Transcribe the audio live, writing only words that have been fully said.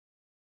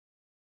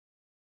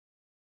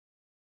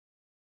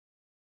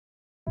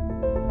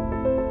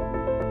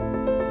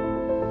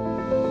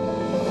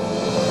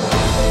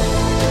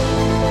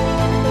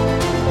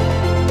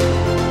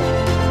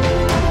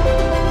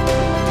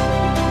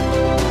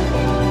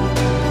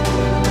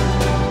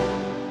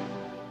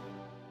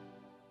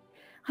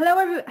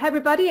Hello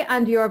everybody,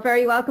 and you're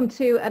very welcome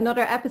to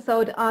another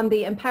episode on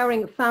the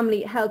Empowering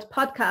Family Health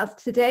podcast.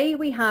 Today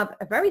we have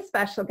a very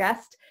special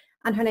guest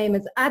and her name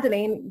is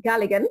Adeline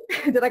Galligan.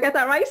 Did I get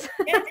that right?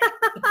 Yes.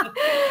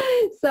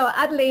 So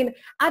Adeline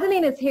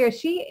is here.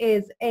 She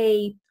is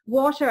a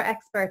water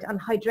expert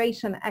and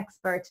hydration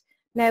expert.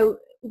 Now,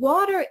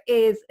 water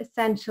is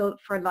essential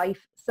for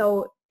life.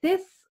 So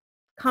this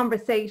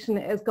conversation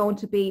is going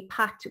to be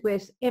packed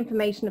with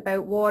information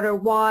about water,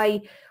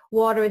 why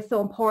water is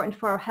so important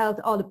for our health,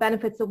 all the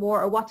benefits of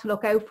water, what to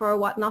look out for,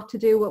 what not to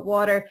do with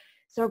water.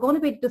 So we're going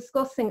to be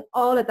discussing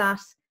all of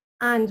that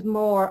and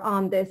more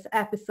on this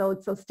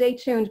episode. So stay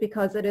tuned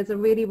because it is a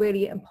really,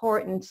 really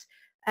important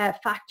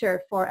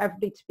factor for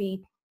everybody to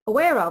be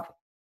aware of.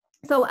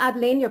 So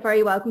Adeline, you're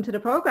very welcome to the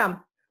program.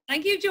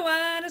 Thank you,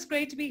 Joanne. It's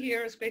great to be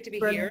here. It's great to be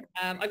Brilliant.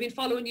 here. I've been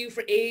following you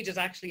for ages,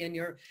 actually, and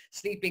you're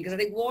sleeping, because I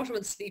think water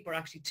and sleep are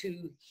actually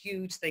two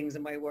huge things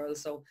in my world.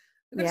 So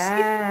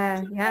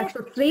yeah.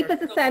 So sleep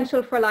is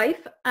essential for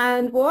life,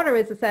 and water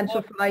is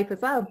essential for life as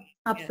well.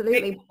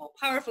 Absolutely. Yeah,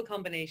 powerful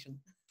combination.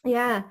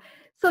 Yeah.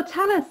 So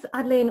tell us,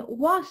 Adeline,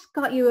 what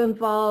got you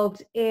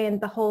involved in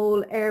the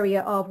whole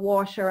area of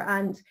water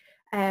and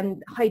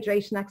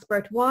hydration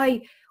expert?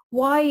 Why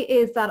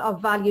is that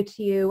of value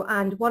to you,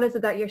 and what is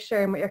it that you're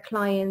sharing with your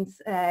clients,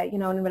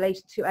 in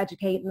relation to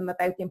educating them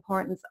about the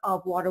importance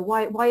of water?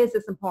 Why is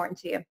this important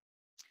to you?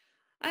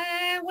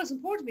 Well, it's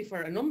important to me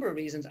for a number of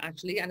reasons,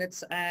 actually, and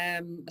it's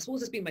I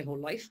suppose it's been my whole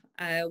life.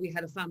 We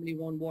had a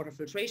family-run water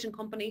filtration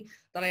company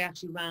that I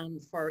actually ran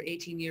for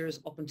 18 years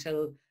up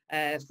until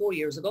 4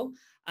 years ago,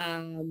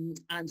 and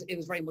it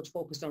was very much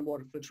focused on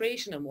water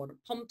filtration and water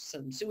pumps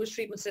and sewage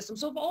treatment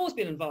systems. So I've always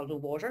been involved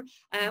in water.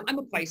 I'm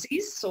a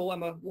Pisces, so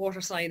I'm a water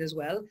sign as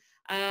well.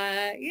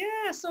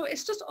 So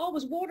it's just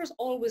water's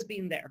always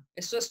been there.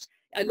 It's just,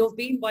 I love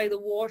being by the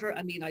water.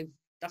 I mean,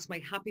 that's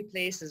my happy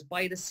place, is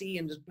by the sea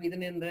and just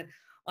breathing in the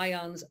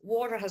ions.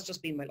 Water has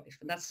just been my life,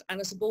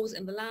 and I suppose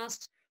in the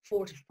last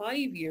 4 to 5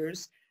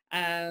 years,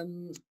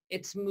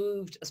 it's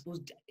moved, I suppose,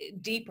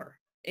 deeper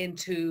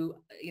into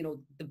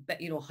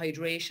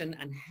hydration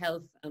and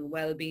health and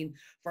well-being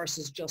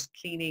versus just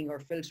cleaning or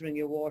filtering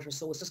your water.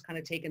 So it's just kind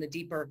of taken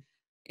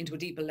into a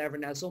deeper level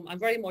now. So I'm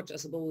very much, I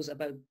suppose,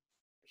 about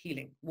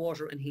healing,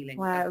 water and healing.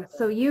 Wow.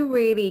 So you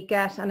really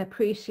get and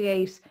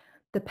appreciate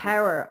the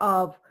power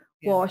of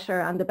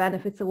water and the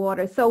benefits of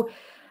water. So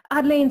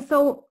Adeline,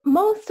 so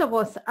most of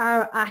us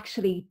are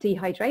actually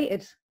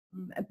dehydrated,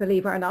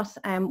 believe it or not.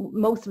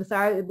 Most of us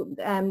are,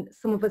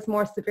 some of us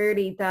more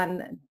severely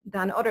than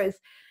others.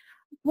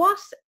 What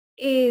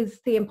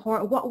is the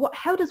important,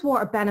 how does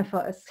water benefit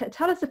us?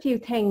 Tell us a few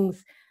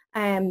things,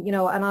 and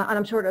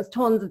I'm sure there's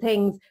tons of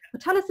things, but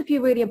tell us a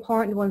few really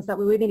important ones that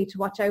we really need to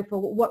watch out for.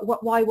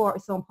 Why water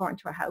is so important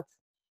to our health?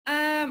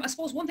 I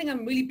suppose one thing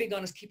I'm really big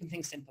on is keeping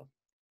things simple.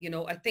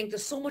 I think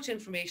there's so much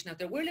information out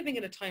there. We're living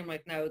in a time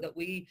right now that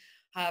we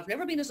have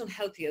never been as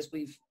unhealthy as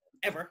we've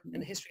ever in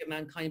the history of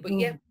mankind, but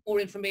yet more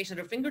information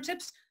at our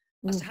fingertips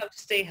as to how to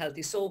stay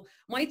healthy. So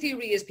my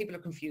theory is people are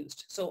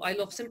confused. So I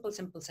love simple,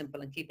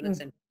 and keeping it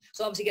simple.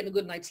 So obviously getting a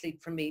good night's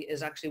sleep for me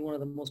is actually one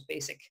of the most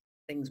basic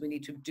things we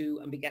need to do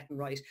and be getting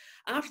right.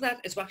 After that,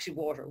 it's actually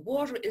water.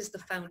 Water is the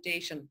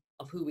foundation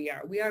of who we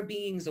are. We are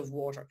beings of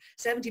water,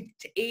 70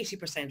 to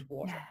 80%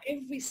 water. Yeah.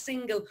 Every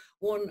single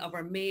one of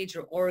our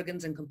major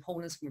organs and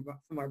components,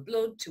 from our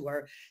blood to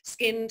our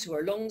skin, to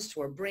our lungs,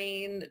 to our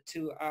brain,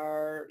 to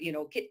our,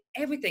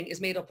 everything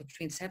is made up of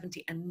between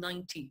 70 and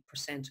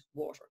 90%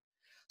 water.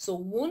 So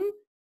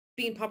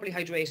being properly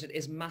hydrated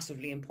is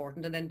massively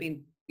important, and then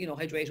being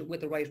hydrated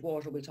with the right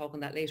water, we'll talk on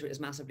that later, is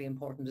massively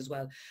important as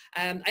well.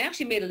 I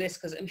actually made a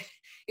list because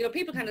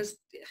people kind of,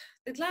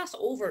 they glass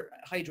over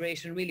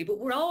hydration really, but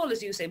we're all,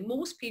 as you say,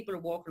 most people are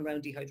walking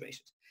around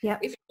dehydrated. Yeah.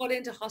 If you got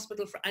into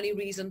hospital for any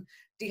reason,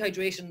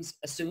 dehydration's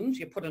assumed.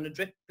 You're put on a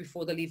drip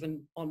before they'll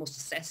even almost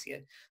assess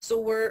you. So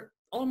we're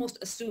almost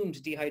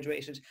assumed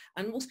dehydrated,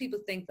 and most people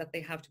think that they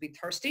have to be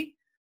thirsty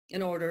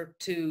in order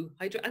to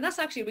hydrate. And that's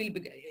actually really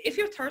big. If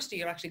you're thirsty,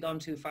 you're actually gone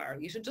too far.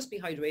 You should just be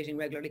hydrating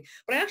regularly.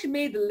 But I actually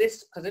made the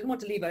list because I didn't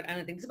want to leave out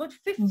anything. It's about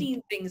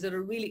 15 things that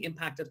are really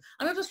impacted.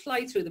 And I'll just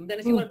fly through them. Then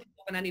if you want to pick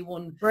up on any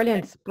one.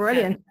 Brilliant.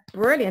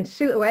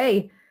 Shoot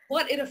away.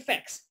 What it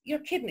affects: your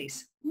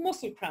kidneys,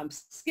 muscle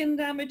cramps, skin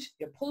damage,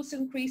 your pulse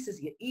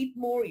increases, you eat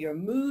more, your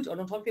mood. I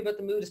don't talk about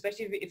the mood,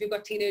 especially if you've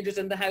got teenagers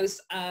in the house.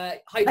 I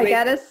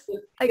get it.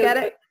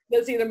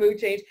 You'll see the mood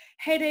change.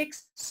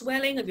 Headaches,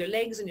 swelling of your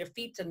legs and your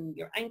feet and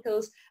your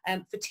ankles,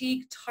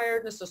 fatigue,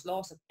 tiredness, just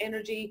loss of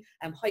energy,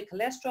 high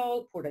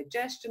cholesterol, poor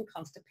digestion,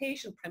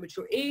 constipation,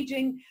 premature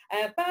aging,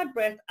 bad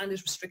breath, and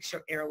it restricts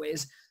your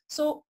airways.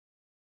 So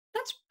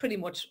that's pretty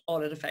much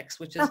all it affects,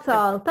 which is...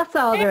 That's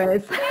all there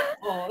is.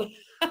 That's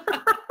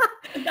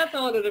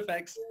all it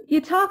affects.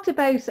 You talked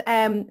about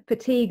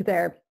fatigue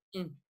there.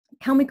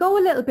 Can we go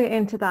a little bit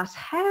into that?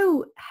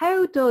 How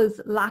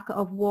does lack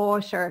of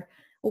water,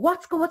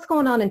 what's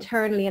going on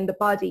internally in the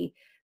body,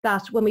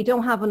 that when we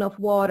don't have enough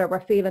water, we're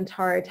feeling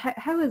tired?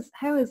 How is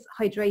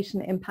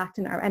hydration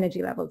impacting our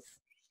energy levels?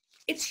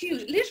 It's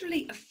huge.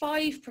 Literally a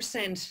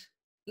 5%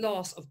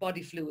 loss of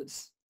body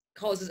fluids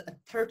causes a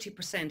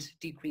 30%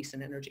 decrease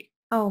in energy.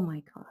 Oh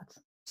my God.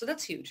 So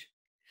that's huge.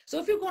 So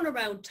if you're going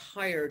around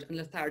tired and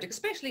lethargic,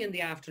 especially in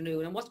the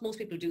afternoon, and what most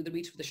people do, they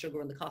reach for the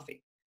sugar and the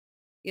coffee,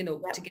 you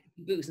know, to get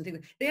the boost and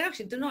things. They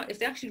actually do not, if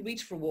they actually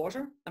reach for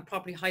water and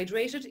properly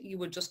hydrated, you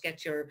would just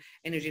get your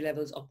energy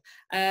levels up.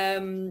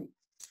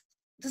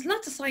 There's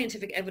lots of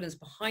scientific evidence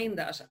behind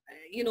that.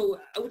 You know,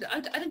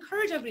 I'd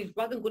encourage everybody,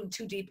 rather than going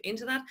too deep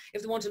into that,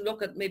 if they want to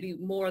look at maybe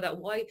more of that,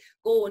 why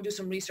go and do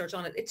some research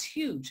on it. It's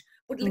huge.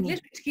 But like,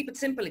 literally, to keep it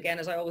simple again,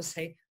 as I always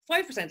say,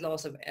 5%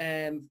 loss of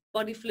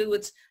body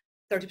fluids,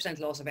 30%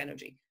 loss of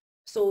energy.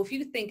 So if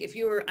you think, if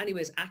you're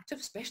anyways active,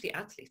 especially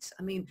athletes,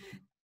 I mean,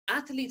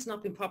 athletes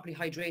not being properly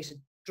hydrated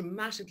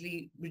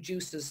dramatically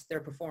reduces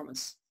their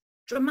performance.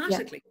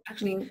 Dramatically,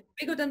 actually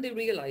bigger than they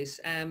realize,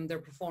 their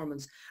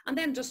performance. And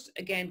then just,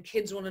 again,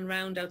 kids running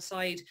around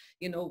outside,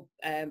 you know,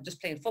 just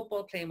playing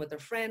football, playing with their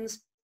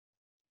friends,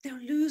 they're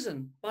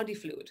losing body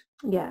fluid.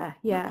 Yeah,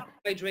 yeah.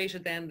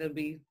 Hydrated, then there'll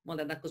be, well,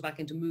 then that goes back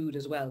into mood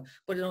as well.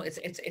 But you know,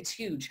 it's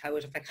huge how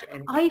it affects your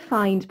energy. I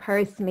find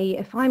personally,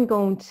 if I'm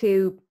going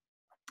to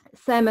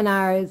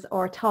seminars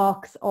or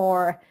talks,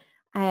 or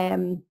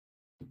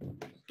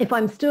if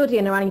I'm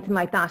studying or anything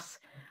like that,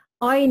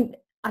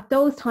 at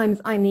those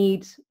times I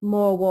need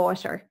more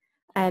water,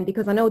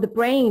 because I know the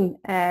brain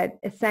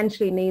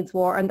essentially needs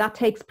water, and that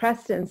takes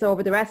precedence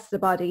over the rest of the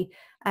body,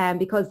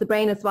 because the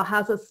brain is what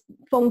has us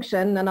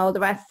function and all the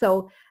rest.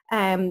 So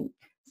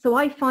so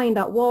I find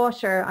that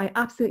water, I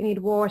absolutely need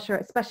water,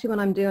 especially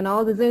when I'm doing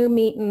all the Zoom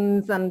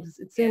meetings and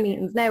Zoom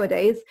meetings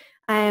nowadays,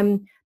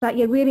 that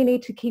you really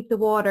need to keep the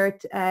water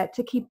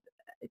to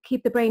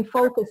keep the brain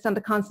focused on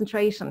the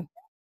concentration.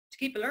 To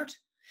keep alert.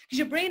 Because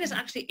your brain is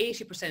actually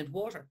 80%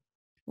 water.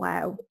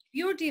 Wow. If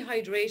you're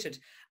dehydrated,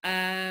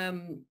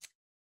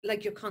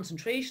 like your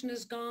concentration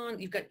is gone.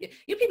 You've got, you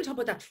know, people talk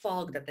about that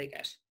fog that they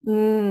get.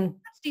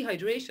 That's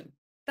dehydration.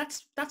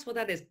 That's what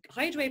that is.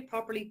 Hydrate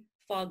properly,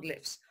 fog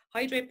lifts.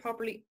 Hydrate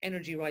properly,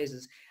 energy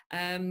rises.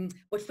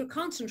 But for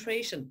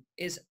concentration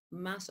is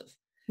massive.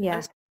 Yeah. And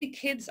especially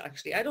kids,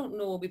 actually. I don't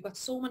know. We've got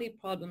so many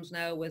problems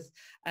now with,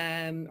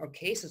 or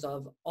cases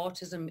of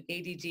autism,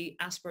 ADD,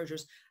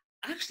 Asperger's,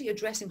 actually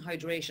addressing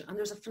hydration. And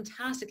there's a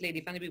fantastic lady,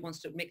 if anybody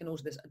wants to make a note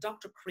of this,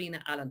 Dr.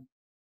 Karina Allen.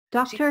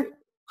 Dr.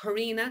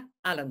 Karina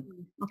Allen.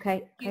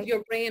 Okay. Keep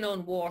your brain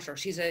on water.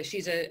 She's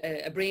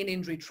a brain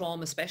injury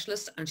trauma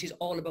specialist, and she's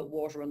all about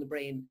water on the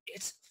brain.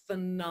 It's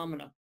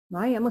phenomenal.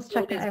 Right, I must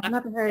check it out. I've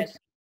never heard.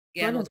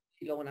 Yeah, no, it's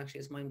blowing, actually.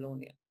 It's mind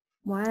blowing. Yeah.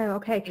 Wow.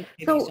 Okay.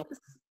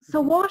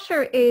 So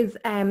water is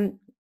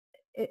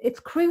it's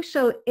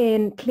crucial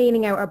in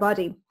cleaning out our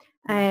body.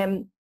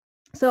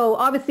 So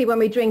obviously when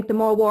we drink, the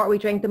more water we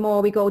drink, the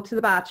more we go to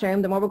the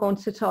bathroom, the more we're going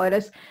to the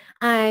toilet.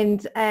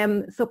 And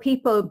so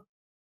people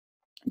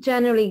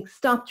generally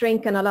stop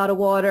drinking a lot of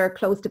water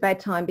close to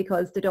bedtime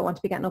because they don't want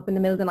to be getting up in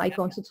the middle of the night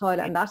going to the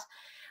toilet and that.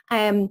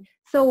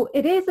 So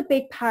it is a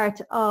big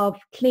part of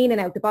cleaning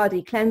out the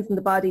body, cleansing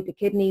the body, the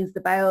kidneys,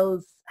 the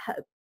bowels,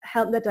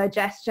 helping the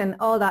digestion,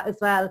 all that as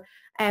well.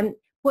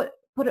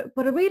 But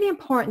a really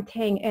important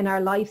thing in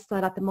our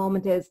lifestyle at the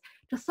moment is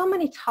there's so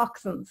many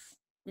toxins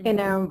in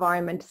our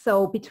environment.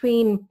 So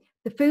between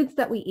the foods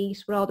that we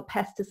eat with all the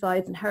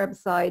pesticides and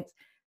herbicides,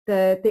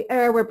 the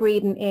air we're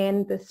breathing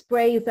in, the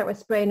sprays that we're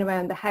spraying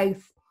around the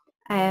house,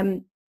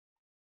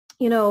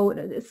 you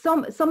know,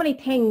 so many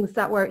things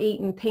that we're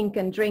eating,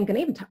 thinking, drinking,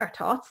 even our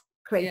thoughts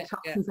create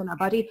toxins in our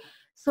body.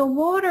 So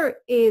water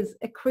is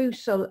a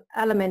crucial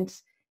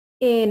element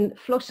in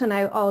flushing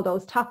out all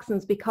those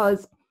toxins,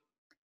 because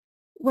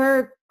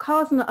we're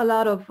causing a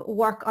lot of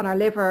work on our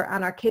liver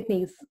and our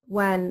kidneys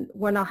when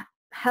we're not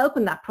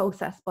helping that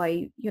process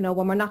by, you know,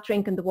 when we're not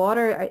drinking the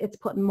water, it's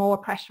putting more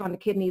pressure on the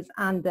kidneys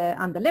and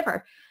the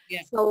liver.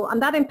 Yeah. So,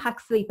 and that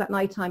impacts sleep at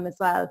night time as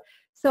well.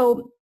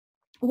 So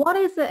what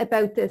is it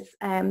about this?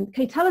 Can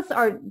you tell us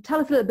a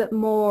little bit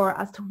more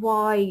as to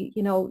why,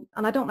 you know,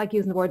 and I don't like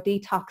using the word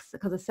detox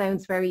because it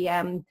sounds very,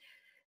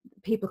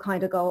 people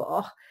kind of go,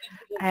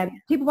 oh,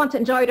 people want to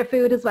enjoy their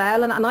food as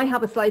well. And I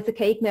have a slice of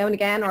cake now and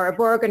again, or a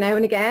burger now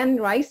and again,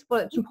 right?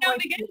 But it's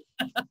important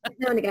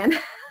now and again.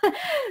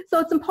 So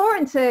it's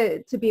important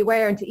to be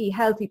aware and to eat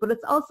healthy, but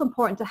it's also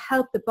important to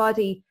help the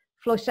body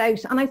flush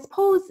out. And I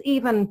suppose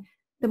even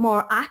the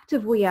more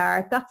active we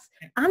are, that's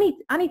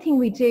anything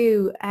we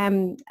do,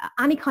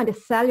 any kind of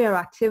cellular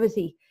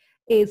activity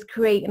is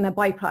creating a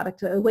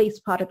byproduct, a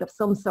waste product of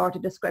some sort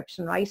of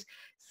description, right?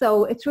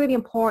 So it's really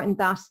important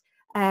that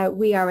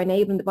we are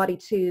enabling the body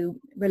to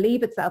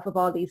relieve itself of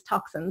all these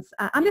toxins.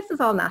 And this is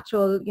all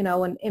natural, you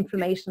know, and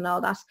inflammation and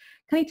all that.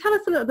 Can you tell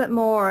us a little bit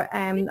more,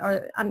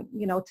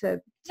 you know,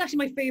 It's actually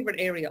my favorite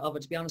area of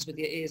it, to be honest with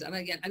you, is, and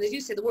again, and as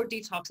you say, the word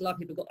detox, a lot of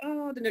people go,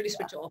 oh, they nearly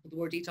switch off with the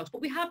word detox,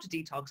 but we have to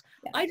detox.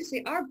 Yeah. I just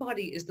say our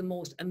body is the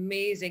most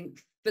amazing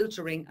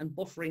filtering and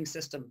buffering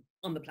system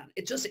on the planet.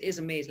 It just is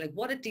amazing, like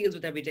what it deals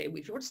with every day.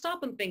 If you were to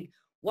stop and think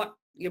what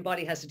your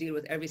body has to deal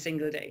with every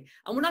single day,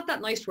 and we're not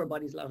that nice to our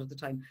bodies a lot of the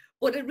time,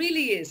 but it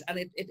really is,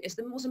 and it's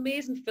the most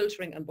amazing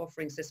filtering and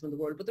buffering system in the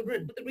world. But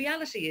the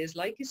reality is,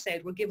 like you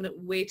said, we're giving it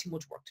way too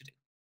much work to do.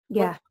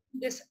 Yeah.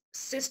 This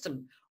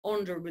system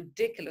under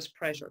ridiculous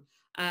pressure.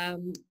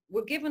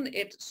 We're given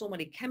it so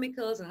many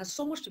chemicals and has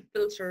so much to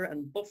filter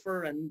and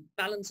buffer and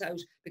balance out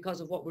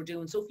because of what we're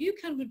doing. So if you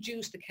can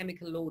reduce the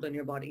chemical load on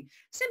your body,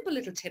 simple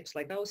little tips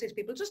like I always say to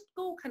people, just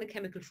go kind of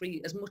chemical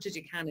free as much as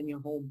you can in your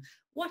home.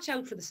 Watch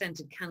out for the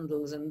scented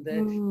candles and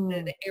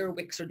the air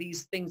wicks or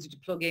these things that you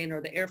plug in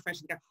or the air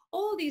freshener.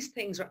 All these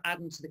things are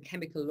adding to the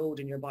chemical load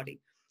in your body.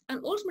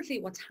 And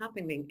ultimately what's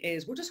happening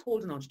is we're just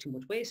holding on to too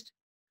much waste.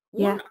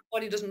 One, our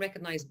body doesn't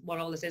recognize what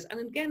all this is. And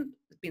again,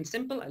 it's being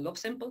simple. I love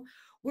simple.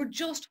 We're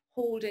just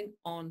holding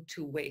on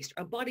to waste.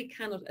 Our body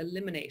cannot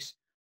eliminate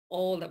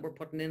all that we're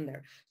putting in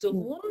there. So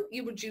one,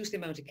 you reduce the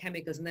amount of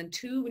chemicals. And then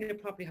two, when you're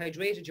properly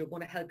hydrated, you're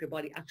going to help your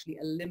body actually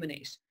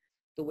eliminate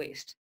the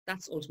waste.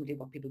 That's ultimately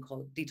what people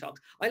call detox.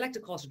 I like to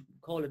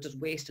call it just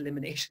waste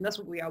elimination. That's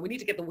what we are. We need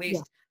to get the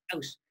waste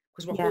out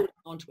because we're holding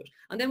on to it.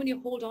 And then when you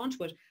hold on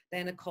to it,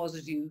 then it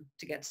causes you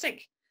to get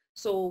sick.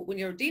 So when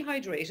you're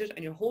dehydrated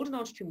and you're holding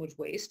on to too much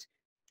waste,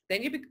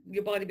 then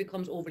your body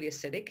becomes overly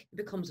acidic, it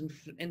becomes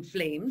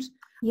inflamed.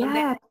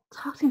 Yeah,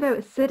 talking about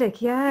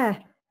acidic,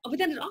 but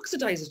then it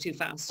oxidizes too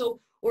fast. So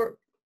we're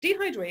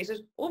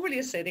dehydrated, overly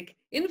acidic,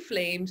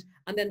 inflamed,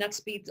 and then that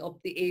speeds up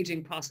the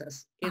aging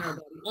process in our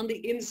body on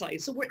the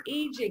inside. So we're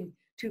aging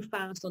too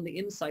fast on the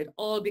inside,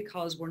 all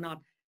because we're not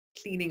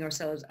cleaning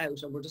ourselves out,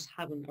 or we're just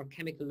having our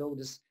chemical load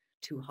is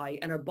too high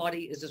and our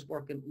body is just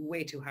working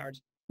way too hard.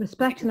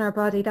 Respecting our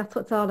body, that's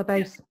what it's all about.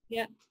 That's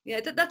it.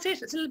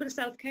 It's a little bit of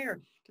self-care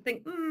to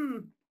think,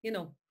 you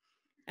know,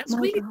 that's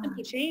really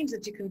simple change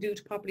that you can do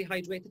to properly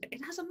hydrate.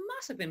 It has a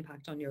massive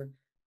impact on your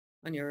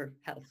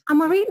health. And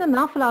we're eating an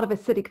awful lot of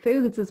acidic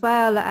foods as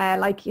well,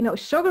 like, you know,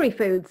 sugary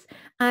foods.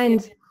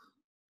 And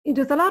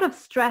there's a lot of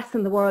stress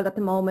in the world at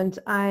the moment.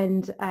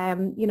 And,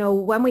 you know,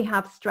 when we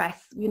have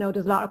stress, you know,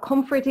 there's a lot of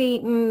comfort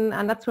eating,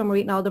 and that's when we're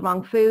eating all the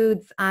wrong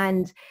foods.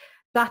 And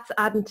that's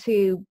adding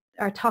to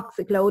our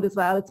toxic load as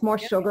well. It's more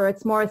sugar,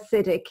 it's more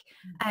acidic.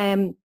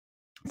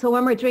 So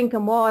when we're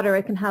drinking water,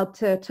 it can help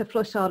to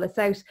flush all this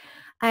out.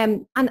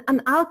 And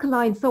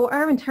alkaline, so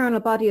our internal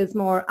body is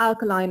more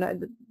alkaline.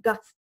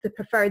 That's the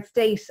preferred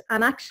state.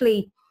 And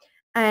actually,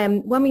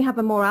 when we have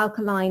a more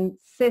alkaline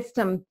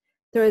system,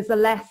 there is a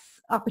less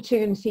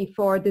opportunity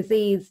for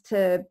disease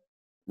to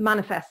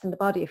manifest in the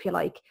body, if you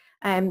like.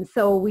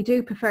 So we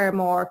do prefer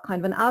more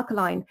kind of an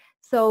alkaline.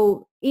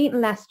 So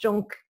eating less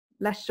junk,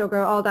 less sugar,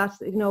 all that,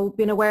 you know,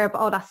 being aware of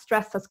all that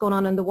stress that's going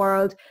on in the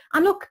world.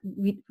 And look,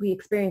 we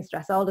experience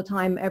stress all the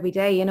time, every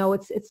day, you know,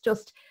 it's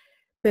just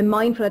been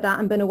mindful of that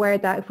and been aware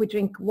that if we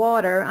drink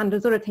water, and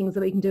there's other things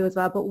that we can do as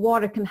well, but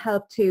water can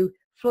help to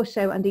flush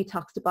out and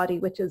detox the body,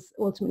 which is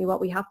ultimately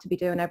what we have to be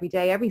doing every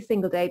day, every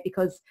single day,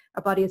 because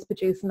our body is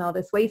producing all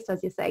this waste,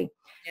 as you say.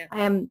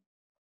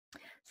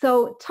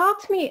 So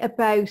talk to me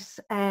about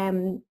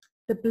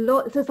the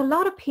blood. There's a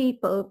lot of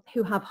people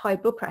who have high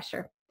blood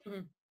pressure.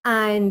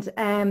 And,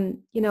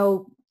 you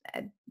know,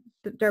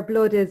 their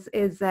blood is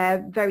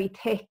very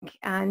thick,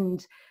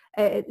 and,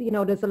 you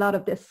know, there's a lot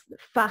of this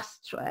fat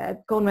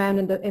going around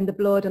in the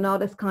blood and all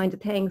this kind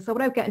of thing. So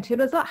without getting to it,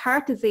 there's a lot of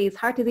heart disease.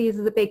 Heart disease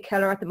is a big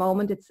killer at the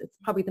moment. It's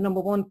probably the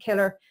 #1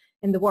 killer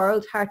in the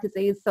world, heart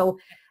disease. So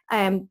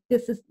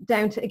this is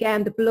down to,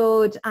 again, the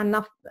blood and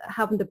not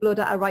having the blood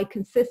at a right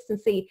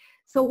consistency.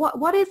 So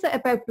what is it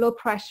about blood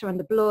pressure and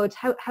the blood?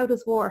 How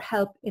does water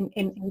help in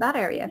that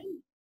area?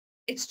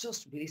 It's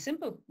just really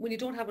simple. When you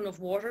don't have enough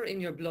water in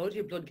your blood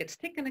gets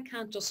thick, and it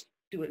can't just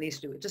do what it needs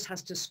to do. It just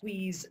has to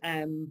squeeze,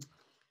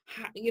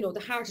 you know, the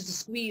heart has to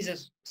squeeze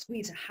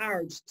it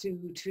hard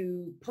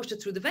to push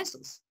it through the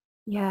vessels.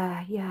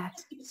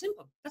 Just keep it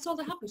simple. That's all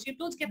that happens. Your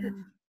blood's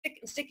getting thick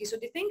and sticky. So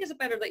do you think is it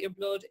better that your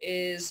blood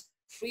is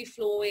free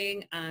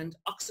flowing and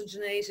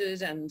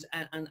oxygenated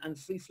and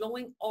free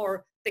flowing,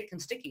 or thick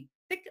and sticky?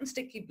 Thick and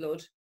sticky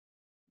blood,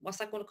 what's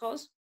that going to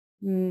cause?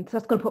 So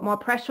that's going to put more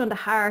pressure on the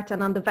heart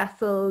and on the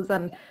vessels.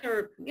 And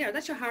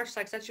that's your heart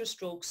attacks, that's your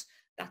strokes,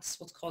 that's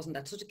what's causing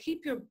that. So to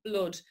keep your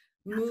blood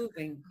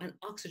moving and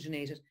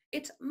oxygenated,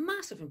 it's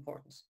massive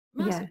importance.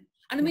 Massive.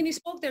 And I mean, you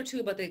spoke there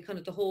too about the kind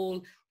of the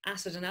whole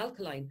acid and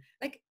alkaline.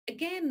 Like,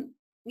 again,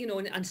 you know,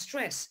 and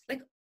stress,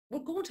 like, we're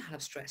going to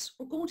have stress.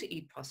 We're going to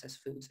eat processed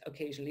foods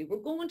occasionally.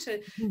 We're going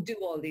to do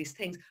all these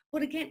things.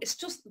 But again, it's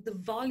just the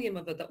volume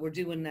of it that we're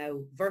doing now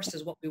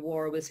versus what we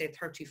were, we'll say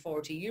 30,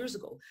 40 years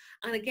ago.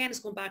 And again,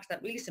 it's going back to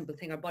that really simple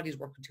thing. Our body's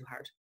working too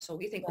hard. So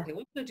we think, okay,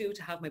 what can I do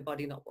to have my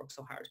body not work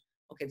so hard?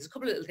 Okay, there's a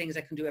couple of little things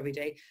I can do every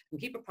day. I can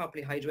keep it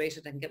properly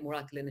hydrated. I can get more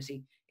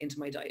alkalinity into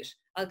my diet.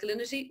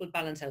 Alkalinity will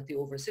balance out the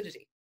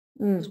over-acidity.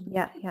 When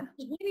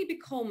you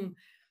become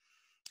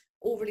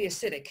overly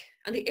acidic,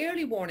 and the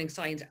early warning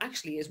signs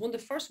actually is, one of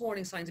the first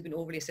warning signs of being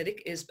overly acidic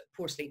is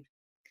poor sleep,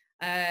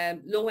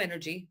 low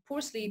energy,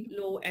 poor sleep,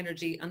 low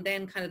energy, and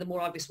then kind of the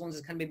more obvious ones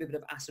is kind of maybe a bit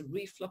of acid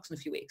reflux and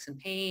a few aches and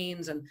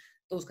pains and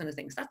those kind of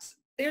things.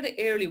 They're the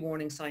early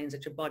warning signs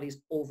that your body's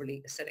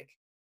overly acidic.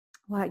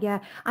 Well, yeah,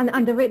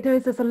 and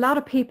there's a lot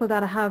of people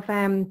that have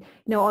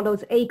all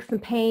those aches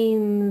and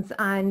pains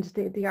and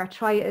the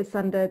arthritis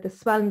and the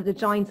swelling of the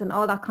joints and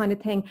all that kind of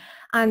thing,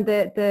 and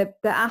the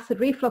acid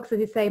reflux, as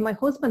you say. My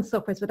husband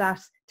suffers with that,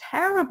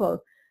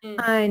 terrible,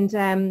 and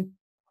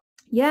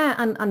yeah,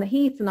 and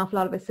he eats an awful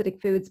lot of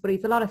acidic foods, but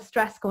he's a lot of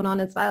stress going on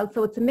as well.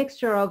 So it's a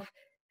mixture of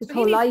his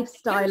whole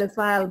lifestyle as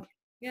well.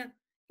 Yeah.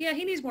 Yeah,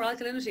 he needs more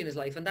alkalinity in his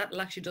life, and that will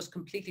actually just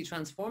completely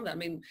transform that. I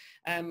mean,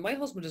 my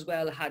husband as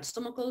well had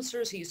stomach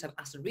ulcers. He used to have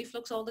acid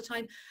reflux all the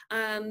time.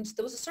 And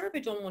there was a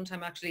survey done one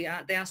time, actually.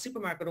 They asked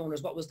supermarket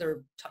owners what was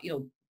their,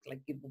 like,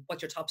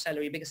 what's your top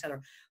seller, your biggest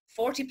seller.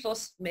 40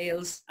 plus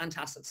males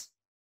antacids.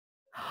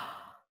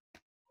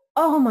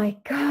 Oh my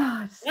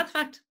God. That's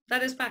fact.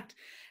 That is fact.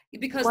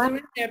 Because they're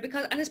in there,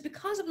 and it's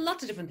because of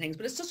lots of different things,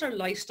 but it's just our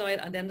lifestyle,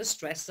 and then the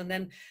stress, and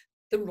then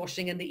the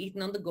rushing and the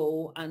eating on the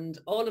go and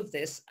all of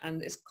this,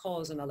 and its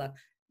cause and all that.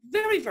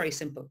 Very, very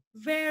simple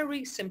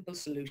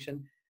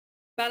solution.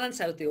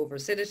 Balance out the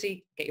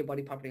over-acidity, get your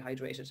body properly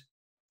hydrated.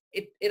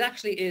 It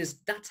actually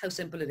is, that's how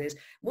simple it is.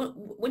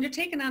 When you're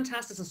taking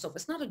antacids and stuff,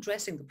 it's not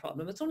addressing the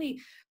problem. It's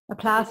only a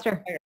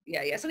plaster.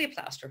 Yeah, it's only a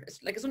plaster.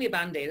 It's only a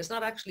band-aid. It's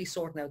not actually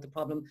sorting out the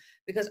problem,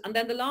 and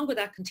then the longer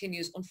that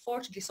continues,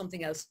 unfortunately,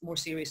 something else more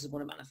serious is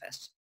going to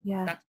manifest.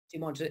 Yeah. That you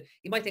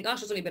might think,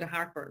 gosh, it's only a bit of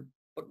heartburn,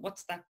 but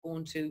what's that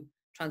going to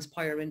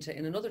transpire into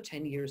in another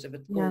 10 years if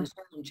it goes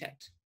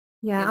unchecked?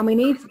 Yeah, and we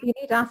need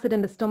acid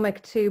in the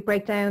stomach to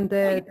break down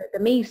the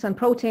meat and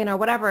protein or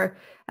whatever.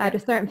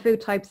 There's certain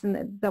food types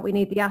that we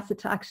need the acid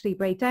to actually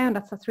break down.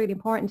 That's really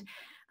important.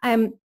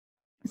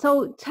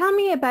 So tell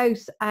me about,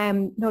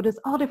 there's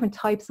all different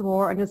types of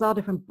water, and there's all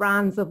different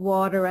brands of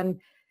water, and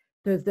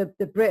there's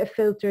the Brita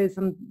filters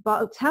and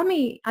bottles. Tell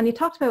me, and you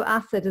talked about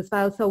acid as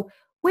well. So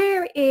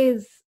where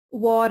is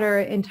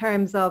water in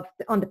terms of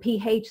on the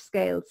pH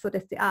scale? So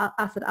that's the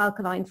acid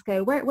alkaline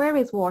scale. Where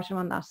is water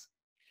on that?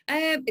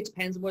 It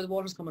depends on where the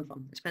water's coming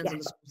from. It depends on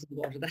the source of the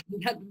water.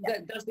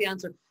 That's the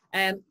answer.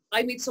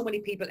 I meet so many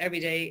people every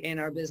day in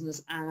our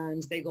business,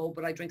 and they go,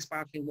 but I drink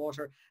sparkling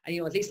water. And,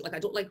 at least, like, I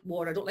don't like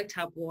water, I don't like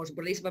tap water,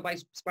 but at least if I buy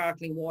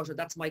sparkling water,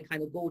 that's my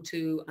kind of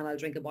go-to, and I'll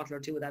drink a bottle or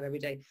two of that every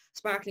day.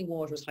 Sparkling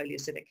water is highly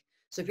acidic.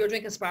 So if you're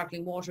drinking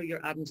sparkling water,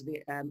 you're adding to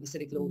the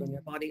acidic load on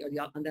your body,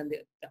 and then the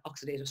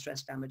oxidative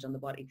stress damage on the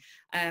body.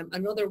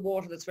 Another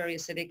water that's very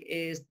acidic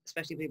is,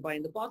 especially if you're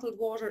buying the bottled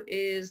water,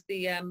 is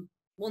the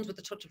ones with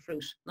a touch of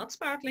fruit. Not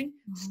sparkling,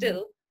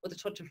 still with a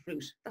touch of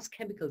fruit. That's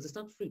chemicals, it's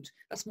not fruit.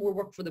 That's more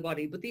work for the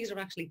body, but these are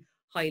actually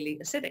highly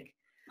acidic.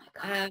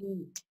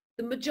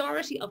 The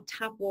majority of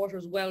tap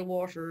waters, well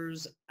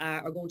waters,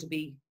 are going to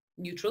be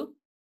neutral.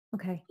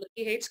 Okay. The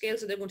pH scale,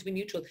 so they're going to be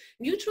neutral.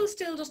 Neutral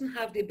still doesn't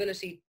have the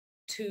ability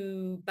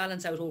to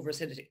balance out over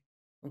acidity.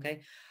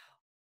 Okay.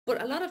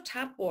 But a lot of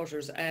tap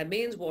waters,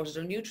 mains waters,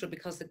 are neutral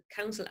because the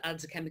council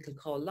adds a chemical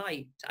called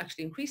lye to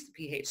actually increase the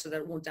pH so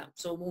that it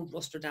won't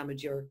rust or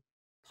damage your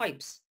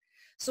pipes.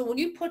 So when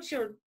you put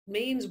your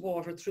mains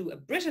water through a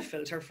Brita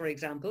filter, for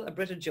example, a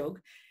Brita jug,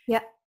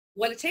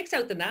 while it takes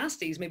out the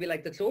nasties, maybe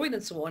like the chlorine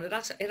and so on, it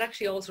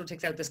actually also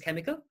takes out this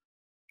chemical.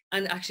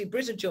 And actually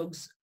Brita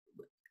jugs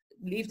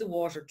leave the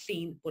water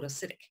clean but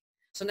acidic.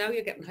 So now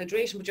you're getting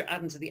hydration, but you're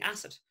adding to the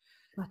acid.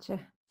 Gotcha.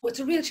 Well, it's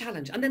a real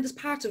challenge. And then there's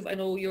parts of, I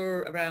know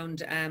you're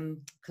around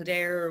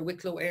Kildare,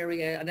 Wicklow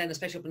area, and then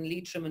especially up in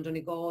Leitrim and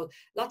Donegal,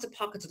 lots of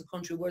pockets of the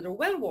country where their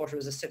well water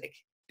is acidic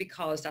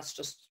because that's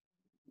just,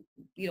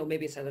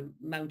 maybe it's at a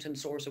mountain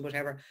source or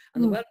whatever.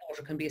 And the well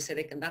water can be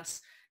acidic, and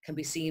that's can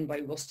be seen by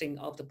rusting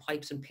of the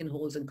pipes and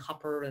pinholes and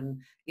copper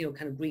and,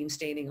 kind of green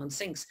staining on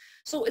sinks.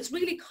 So it's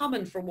really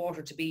common for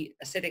water to be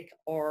acidic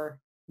or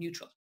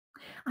neutral.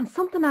 And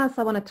something else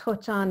I want to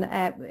touch on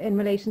in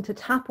relation to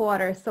tap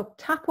water. So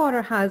tap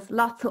water has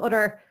lots of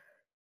other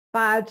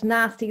bad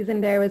nasties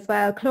in there as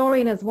well.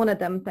 Chlorine is one of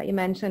them that you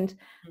mentioned.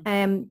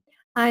 And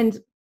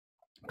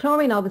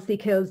chlorine obviously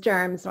kills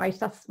germs, right?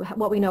 That's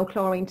what we know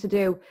chlorine to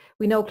do.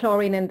 We know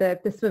chlorine in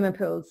the swimming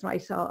pools,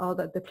 right? All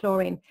the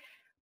chlorine.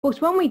 But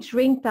when we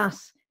drink that,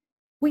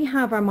 we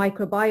have our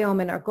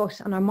microbiome in our gut,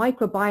 and our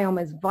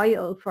microbiome is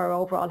vital for our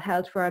overall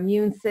health, for our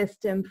immune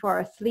system, for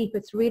our sleep.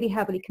 It's really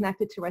heavily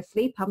connected to our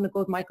sleep, having a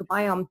good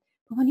microbiome.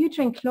 But when you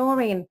drink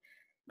chlorine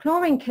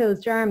kills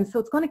germs, so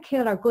it's going to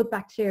kill our good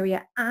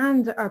bacteria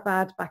and our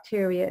bad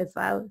bacteria as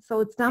well.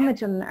 So it's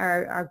damaging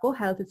our gut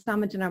health, it's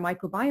damaging our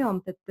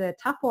microbiome, the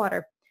tap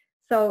water.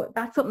 So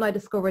that's something I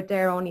discovered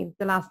there only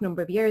the last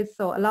number of years.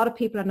 So a lot of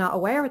people are not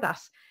aware of that.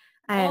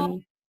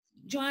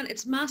 Joanne,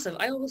 it's massive.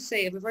 I always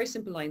say, I have a very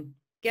simple line: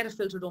 get a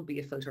filter, don't be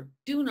a filter.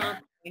 Do not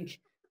drink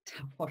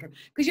tap water,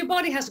 because your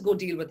body has to go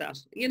deal with that,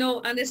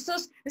 and it's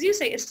just, as you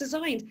say,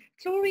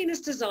 chlorine is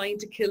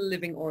designed to kill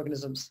living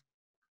organisms.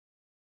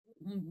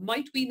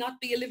 Might we not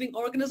be a living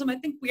organism? I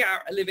think we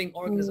are a living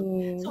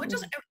organism. So it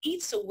just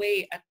eats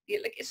away at,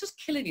 it's just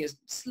killing you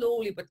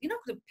slowly, but you're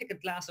not going to pick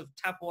a glass of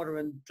tap water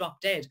and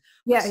drop dead.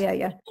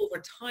 Yeah.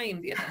 Over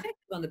time, the effect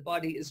on the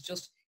body is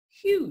just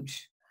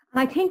huge. And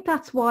I think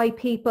that's why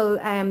people,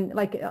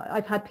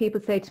 I've had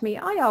people say to me,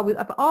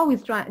 I've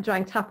always drank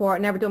tap water,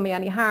 never done me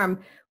any harm.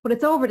 But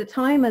it's over the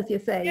time, as you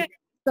say.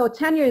 So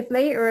 10 years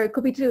later, it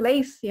could be too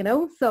late, you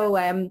know. So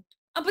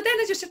but then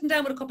as you're sitting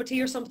down with a cup of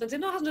tea or something, say,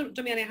 no, it hasn't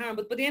done me any harm,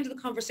 but by the end of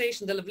the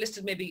conversation, they'll have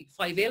listed maybe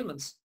 5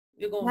 ailments.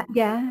 You're going,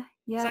 yeah,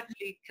 it's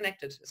actually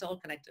connected. It's all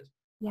connected.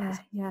 Yeah.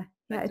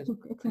 It's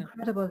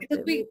incredible.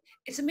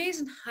 It's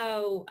amazing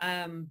how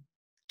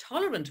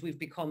tolerant we've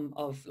become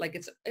of, like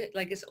it's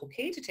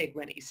okay to take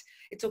Rennies.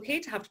 It's okay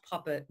to have to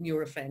pop a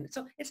Nurofen.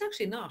 So it's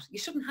actually not. You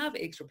shouldn't have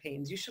aches or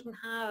pains. You shouldn't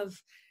have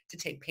to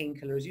take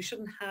painkillers. You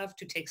shouldn't have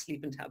to take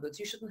sleeping tablets.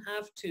 You shouldn't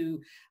have to,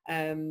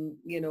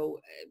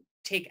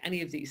 take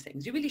any of these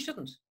things. You really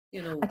shouldn't.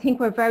 You know, I think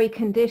we're very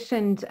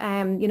conditioned,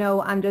 you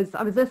know, and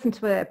I was listening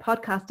to a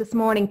podcast this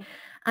morning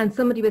and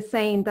somebody was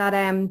saying that,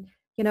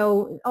 you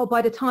know, oh,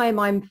 by the time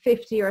I'm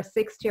 50 or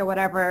 60 or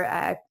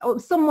whatever,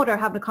 some mother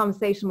having a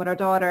conversation with her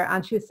daughter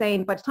and she was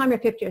saying, by the time you're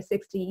 50 or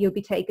 60, you'll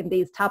be taking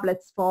these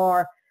tablets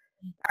for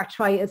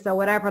arthritis or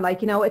whatever,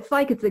 like, you know, it's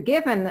like it's a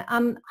given.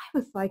 And I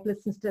was like,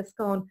 listening to this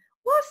going,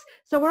 what?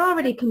 So we're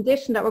already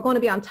conditioned that we're going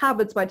to be on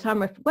tablets by the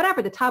time we're,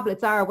 whatever the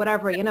tablets are,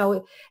 whatever, you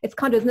know, it's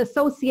kind of an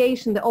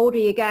association. The older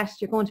you get,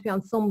 you're going to be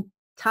on some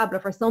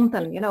tablet for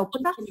something, you know.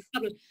 But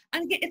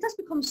and that's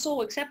become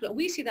so accepted.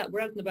 We see that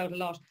we're out and about a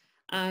lot,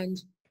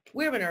 and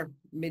we're in our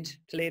mid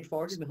to late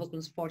 40s. My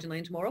husband's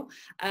 49 tomorrow,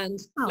 and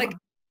but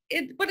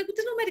there's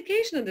no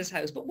medication in this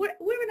house. But we're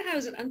in a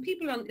house, and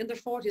people in their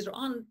 40s are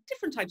on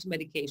different types of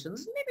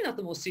medications. Maybe not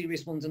the most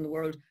serious ones in the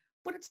world,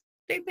 but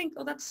they think,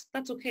 oh, that's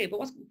okay. But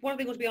what are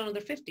they going to be on in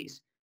their 50s?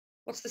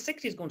 What's the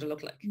 60s going to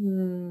look like? By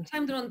the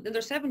time they're in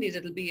their 70s,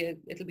 it'll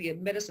be a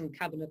medicine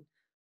cabinet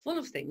full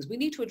of things. We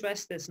need to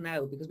address this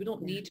now because we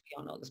don't need to be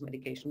on all this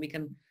medication. We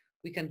can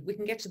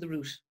get to the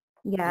root.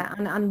 Yeah,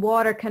 and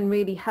water can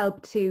really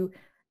help to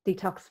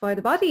detoxify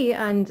the body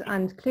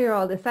and clear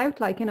all this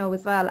out, like, you know,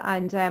 as well.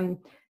 And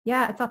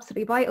yeah, it's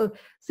absolutely vital.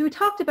 So we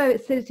talked about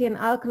acidity and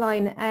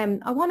alkaline.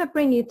 I want to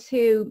bring you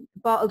to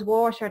bottled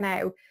water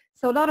now.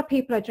 So a lot of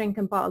people are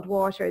drinking bottled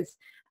waters.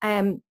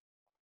 And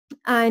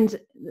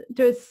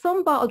there's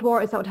some bottled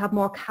waters that would have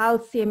more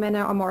calcium in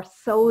it or more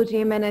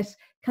sodium in it.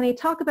 Can you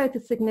talk about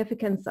the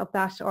significance of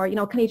that? Or, you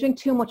know, can you drink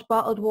too much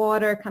bottled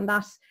water? Can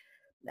that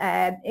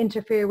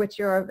interfere with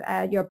your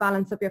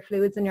balance of your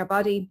fluids in your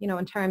body, you know,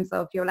 in terms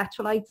of your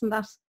electrolytes and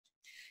that?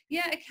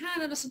 Yeah, it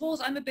can. And I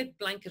suppose I'm a bit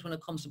blanket when it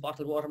comes to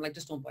bottled water. I'm like,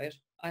 just don't buy it.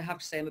 I have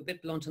to say I'm a bit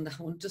blunt on that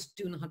one. Just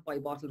do not buy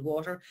bottled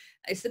water.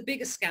 It's the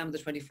biggest scam of the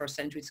 21st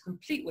century. It's a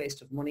complete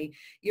waste of money.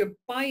 You're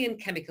buying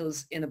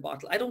chemicals in a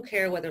bottle. I don't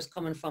care whether it's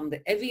coming from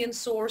the Evian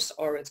source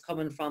or it's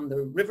coming from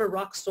the River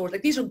Rock source.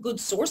 Like, these are good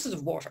sources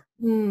of water.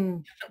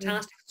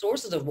 Fantastic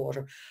sources of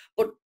water.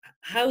 But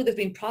how they've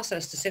been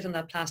processed to sit in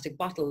that plastic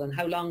bottle and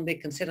how long they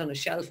can sit on a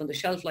shelf and the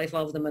shelf life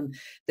of them and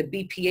the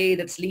BPA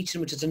that's leaching,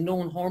 which is a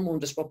known hormone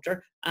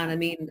disruptor. And I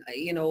mean,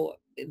 you know,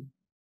 the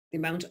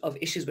amount of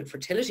issues with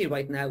fertility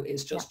right now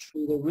is just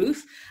through the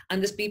roof.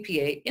 And this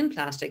BPA in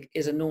plastic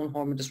is a known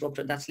hormone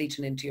disruptor that's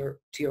leaching into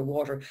your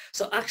water.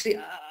 So actually,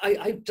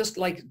 I just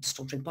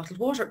don't drink bottled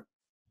water.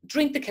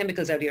 Drink the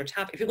chemicals out of your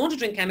tap. If you're going to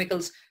drink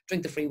chemicals,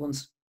 drink the free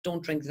ones.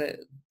 Don't drink the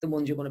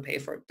ones you're going to pay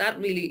for. That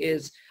really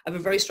is, I have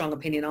a very strong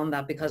opinion on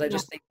that because I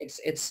just think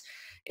it's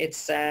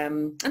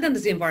and then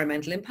there's the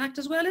environmental impact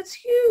as well. It's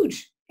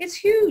huge. It's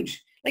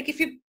huge. Like,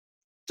 if you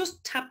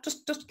just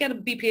get a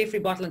BPA free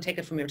bottle and take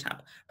it from your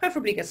tap.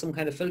 Preferably get some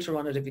kind of filter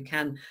on it if you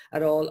can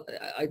at all.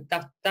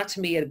 That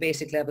to me, at a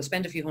basic level,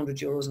 spend a few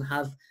 €100 and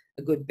have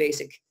a good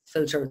basic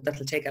filter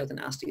that'll take out the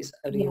nasties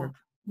out of your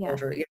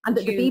water. And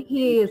the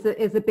BPA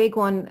is a big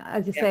one,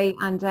 as you say,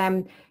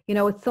 and you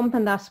know, it's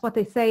something that, what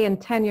they say, in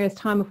 10 years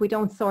time, if we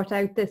don't sort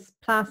out this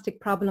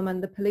plastic problem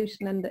and the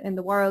pollution in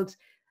the world,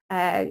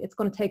 it's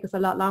going to take us a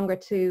lot longer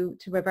to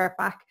revert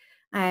back.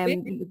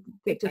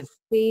 The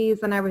seas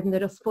and everything, they're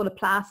just full of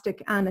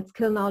plastic and it's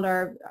killing all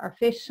our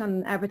fish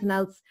and everything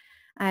else.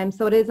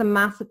 So it is a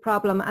massive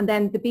problem. And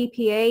then the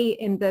BPA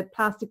in the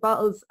plastic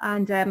bottles,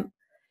 and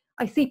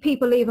I see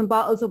people leaving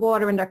bottles of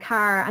water in their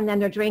car and then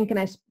they're drinking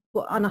it.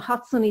 But on a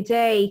hot sunny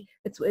day,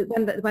 it's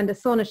when the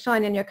sun is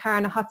shining in your car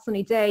on a hot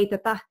sunny day,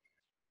 that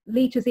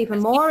leaches even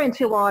more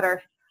into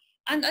water.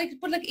 And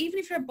but even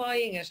if you're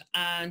buying it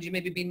and you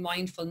maybe been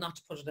mindful not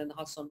to put it in the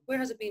hot sun, where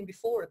has it been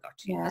before it got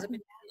to you? Has it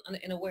been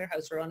in a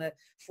warehouse or on a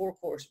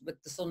forecourt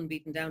with the sun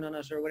beating down on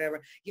it or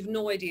whatever? You've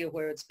no idea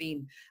where it's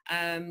been.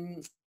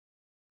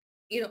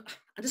 You know,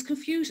 and there's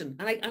confusion,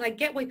 and I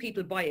get why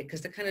people buy it, because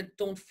they kind of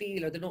don't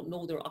feel, or they don't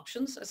know their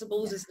options, I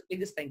suppose, is the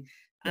biggest thing.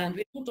 And when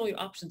you don't know your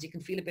options, you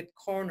can feel a bit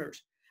cornered.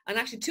 And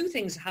actually, two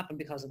things happen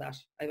because of that.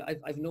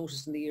 I've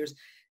noticed in the years.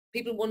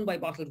 People, one, buy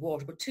bottled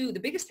water, but two, the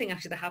biggest thing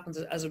actually that happens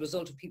as a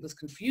result of people's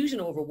confusion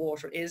over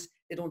water is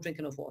they don't drink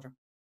enough water.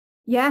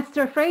 Yes,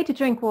 they're afraid to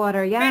drink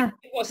water,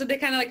 So they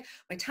kind of like,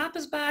 my tap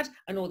is bad,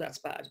 I know that's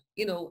bad.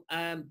 You know,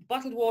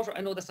 bottled water,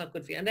 I know that's not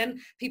good for you. And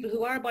then people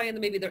who are buying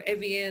them, maybe they're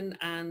Evian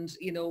and,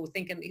 you know,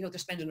 thinking, you know, they're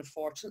spending a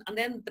fortune. And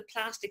then the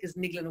plastic is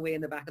niggling away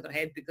in the back of their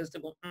head because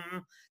they're going,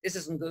 this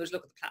isn't good,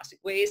 look at the plastic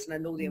waste, and I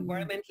know the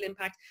environmental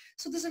impact.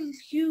 So there's a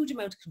huge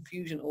amount of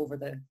confusion over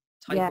the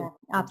type.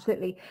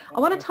 Absolutely. I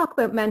want to talk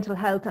about mental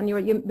health, and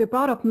you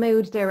brought up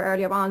mood there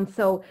earlier on.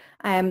 So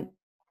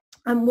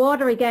And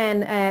water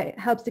again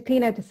helps to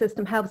clean out the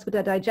system, helps with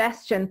the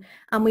digestion.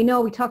 And we know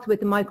we talked about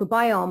the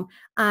microbiome,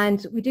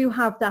 and we do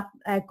have that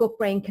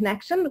gut-brain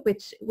connection,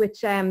 which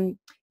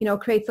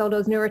creates all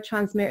those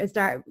neurotransmitters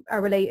that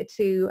are related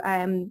to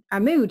our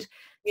mood.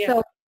 Yeah.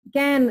 So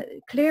again,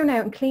 clearing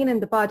out and cleaning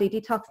the body,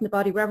 detoxing the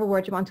body, whatever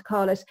word you want to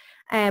call it,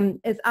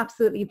 is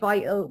absolutely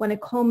vital when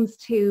it comes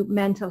to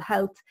mental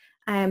health.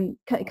 Can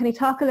you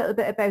talk a little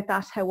bit about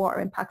that, how water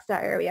impacts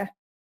that area?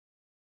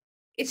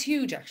 It's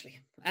huge, actually.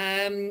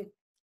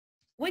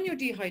 When you're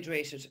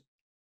dehydrated,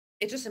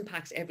 it just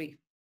impacts every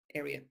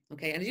area,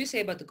 okay? And as you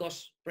say about the gut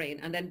brain,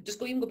 and then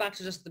just even go back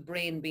to just the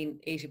brain being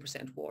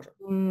 80% water.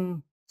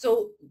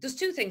 So there's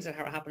two things that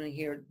are happening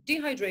here.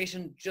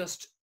 Dehydration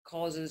just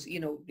causes,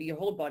 your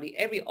whole body,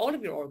 all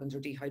of your organs are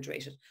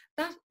dehydrated.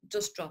 That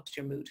just drops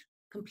your mood,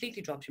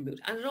 completely drops your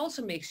mood. And it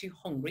also makes you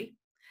hungry,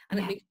 and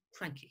it makes you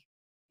cranky.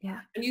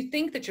 Yeah. And you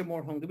think that you're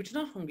more hungry, but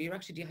you're not hungry, you're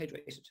actually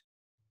dehydrated.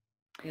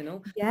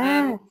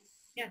 Yes.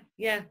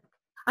 Yeah.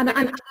 And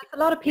a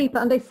lot of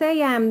people, and they say,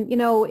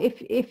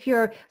 if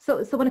you're,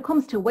 so when it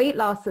comes to weight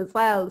loss as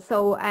well,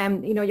 so,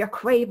 you're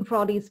craving for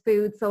all these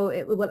foods, so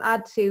it will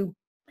add to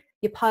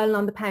you piling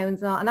on the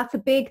pounds. And that's a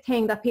big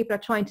thing that people are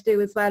trying to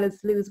do as well, as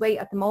lose weight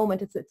at the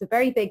moment. It's a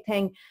very big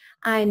thing.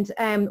 And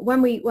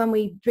when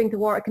we drink the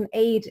water, it can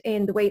aid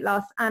in the weight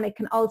loss, and it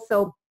can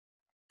also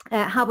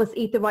have us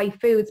eat the right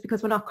foods,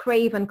 because we're not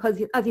craving, because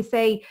as you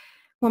say,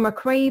 when we're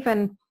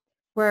craving,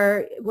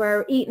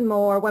 we're eating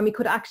more when we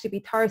could actually be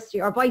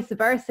thirsty, or vice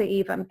versa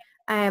even.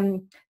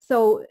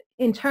 So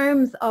in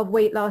terms of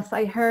weight loss,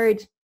 I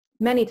heard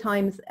many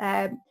times,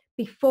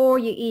 before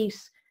you eat,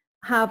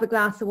 have a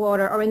glass of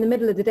water, or in the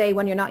middle of the day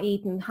when you're not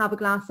eating, have a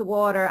glass of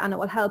water, and it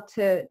will help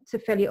to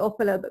fill you up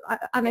a little bit.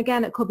 And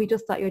again, it could be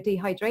just that you're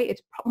dehydrated,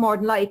 more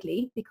than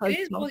likely, because... It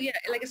is, well, yeah,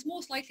 like it's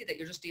most likely that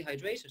you're just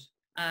dehydrated.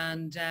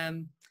 And,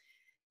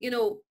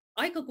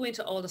 I could go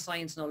into all the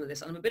science and all of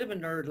this, and I'm a bit of a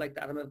nerd like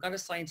that. I've got a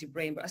sciencey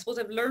brain, but I suppose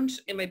I've learned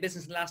in my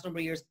business in the last number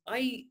of years,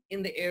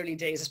 in the early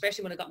days,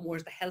 especially when I got more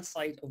to the health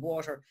side of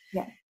water,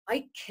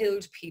 I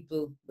killed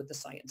people with the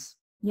science.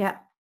 Yeah.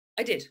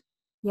 I did.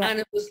 Yeah. And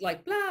it was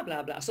like, blah,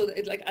 blah, blah. So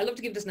I love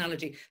to give this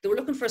analogy. They were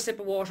looking for a sip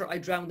of water. I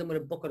drowned them with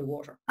a bucket of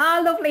water.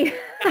 Ah, lovely.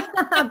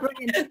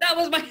 Brilliant. That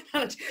was my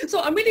analogy.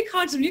 So I'm really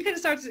conscious. When you kind of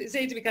start to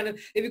say to me, kind of,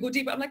 if you go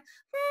deeper, I'm like,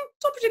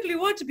 don't particularly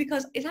want to,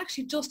 because it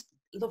actually just,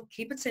 look,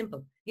 keep it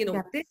simple.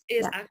 This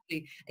is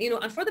actually,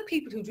 and for the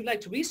people who do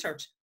like to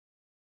research,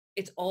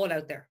 it's all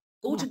out there.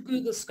 Go to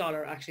Google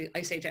Scholar. Actually,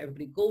 I say to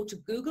everybody, go to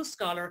Google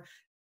Scholar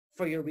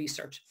for your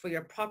research, for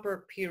your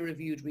proper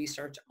peer-reviewed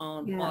research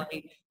on why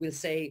we'll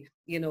say,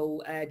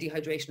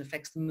 dehydration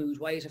affects the mood,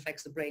 why it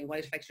affects the brain, why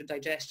it affects your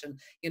digestion,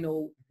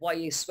 why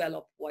you swell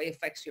up, why it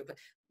affects your...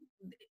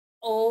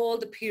 All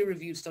the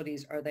peer-reviewed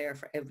studies are there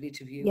for everybody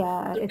to view.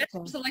 Yeah, the best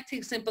ones that like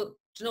things simple, do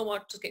you know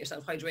what? Just get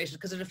yourself hydrated,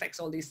 because it affects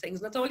all these things,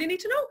 and that's all you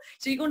need to know.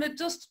 So you're going to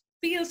just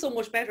feel so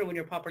much better when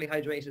you're properly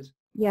hydrated.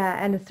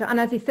 Yeah, and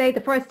as you say, the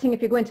first thing,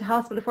 if you go into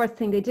hospital, the first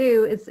thing they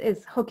do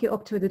is hook you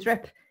up to the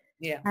drip.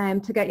 Yeah.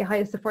 To get you high.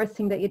 It's the first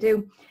thing that you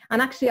do.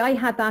 And actually, I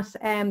had that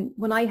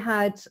when I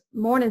had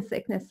morning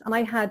sickness, and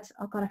I had,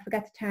 oh God, I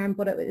forget the term,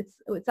 but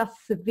it's that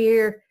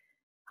severe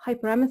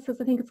hyperemesis,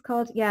 I think it's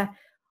called. Yeah.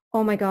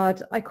 Oh my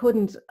God, I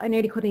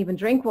nearly couldn't even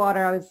drink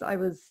water. I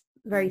was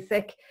very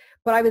sick,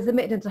 but I was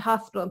admitted into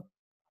hospital,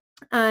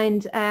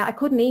 and I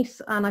couldn't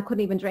eat, and I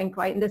couldn't even drink,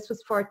 right? And this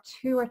was for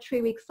 2 or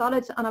 3 weeks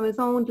solid, and I was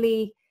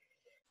only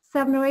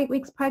 7 or 8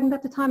 weeks pregnant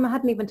at the time. I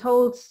hadn't even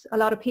told a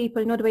lot of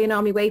people, the way you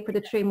normally wait for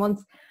the 3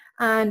 months.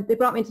 And they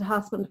brought me into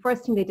hospital. The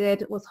first thing they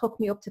did was hook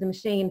me up to the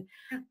machine.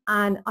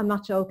 And I'm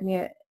not joking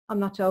you.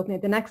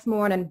 The next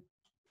morning,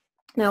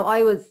 now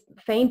I was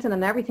fainting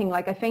and everything.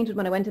 Like, I fainted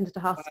when I went into the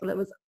hospital. It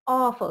was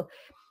awful.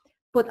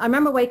 But I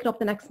remember waking up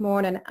the next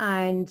morning,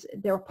 and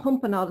they were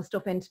pumping all the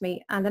stuff into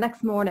me. And the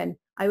next morning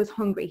I was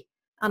hungry,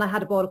 and I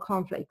had a bowl of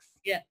cornflakes.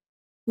 Yeah.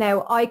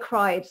 Now I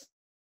cried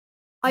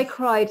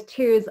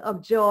tears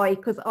of joy,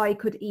 because I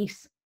could eat.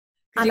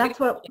 And that's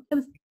what it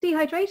was.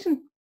 Dehydration.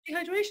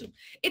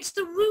 It's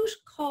the root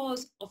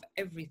cause of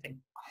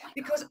everything.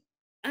 Because,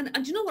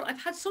 and you know what,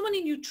 I've had so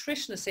many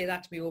nutritionists say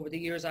that to me over the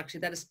years, actually,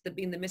 that it's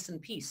been the missing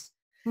piece.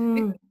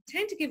 We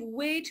tend to give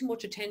way too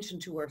much attention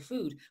to our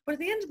food, but at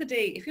the end of the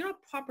day, if you're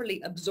not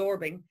properly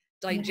absorbing,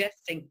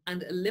 digesting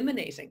and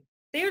eliminating,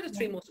 they're the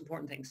 3 most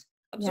important things.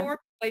 Absorb,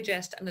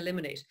 digest and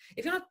eliminate.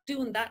 If you're not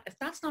doing that, if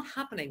that's not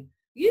happening,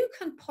 you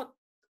can put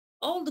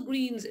all the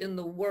greens in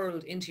the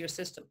world into your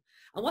system.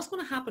 And what's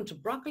going to happen to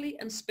broccoli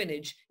and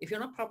spinach, if you're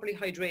not properly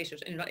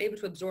hydrated and you're not able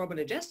to absorb and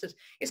digest it,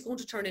 it's going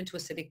to turn into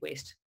acidic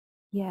waste.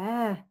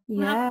 Yeah.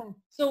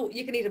 So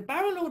you can eat a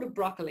barrel load of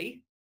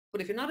broccoli, but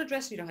if you're not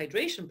addressing your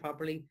hydration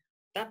properly,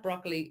 that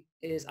broccoli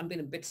is, I'm being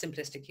a bit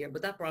simplistic here,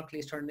 but that broccoli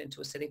is turned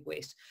into acidic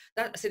waste.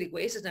 That acidic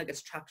waste now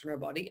gets trapped in our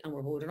body, and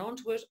we're holding on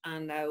to it,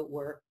 and now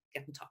we're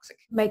getting toxic.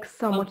 Makes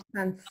so much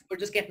sense. We're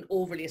just getting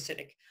overly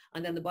acidic.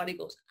 And then the body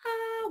goes,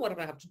 what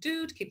do I have to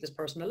do to keep this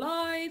person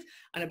alive?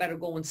 And I better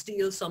go and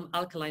steal some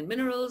alkaline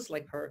minerals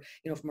like her,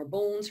 from her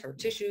bones, her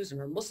tissues and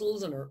her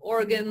muscles and her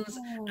organs.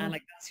 And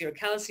like that's your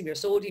calcium, your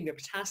sodium, your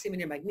potassium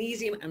and your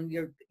magnesium. And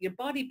your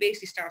body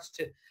basically starts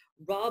to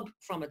rob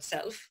from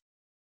itself.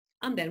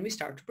 And then we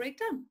start to break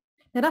down.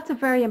 Now that's a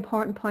very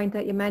important point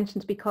that you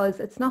mentioned, because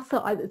it's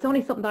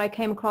only something that I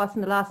came across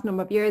in the last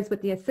number of years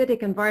with the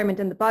acidic environment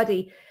in the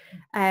body.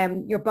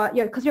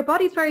 Because your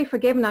body's very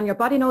forgiving and your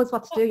body knows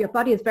what to do. Your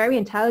body is very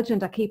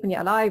intelligent at keeping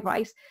you alive,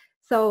 right?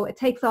 So it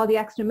takes all the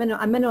extra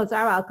minerals, and minerals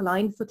are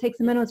alkaline, so it takes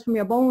the minerals from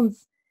your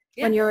bones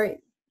when your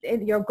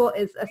gut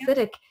is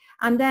acidic.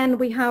 And then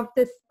we have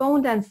this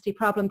bone density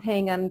problem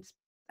thing, and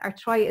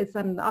arthritis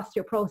and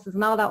osteoporosis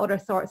and all that other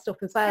sort of stuff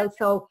as well.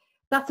 So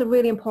that's a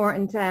really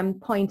important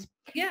point.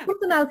 Yeah.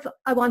 Something else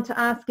I want to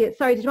ask you.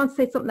 Sorry, did you want to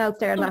say something else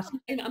there? No,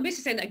 I'm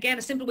basically saying, again,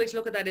 a simple way to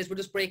look at that is we're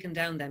just breaking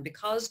down then,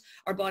 because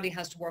our body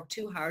has to work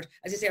too hard.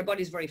 As I say, our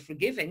body is very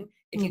forgiving.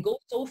 If you go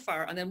so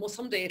far, and then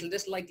someday it'll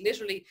just like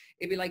literally,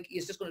 it'll be like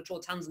it's just going to throw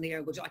its hands in the air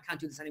and go, I can't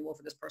do this anymore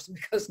for this person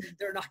because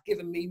they're not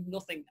giving me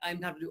nothing.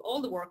 I'm having to do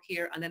all the work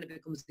here, and then it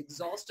becomes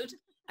exhausted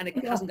and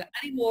it hasn't got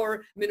any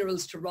more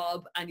minerals to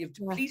rob, and you've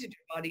depleted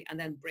your body, and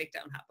then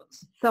breakdown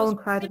happens. So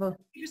incredible.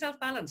 Keep yourself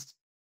balanced.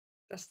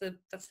 That's the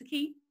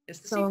key.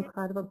 It's the so secret.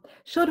 incredible.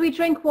 Should we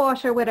drink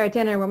water with our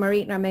dinner when we're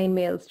eating our main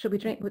meals? Should we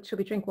drink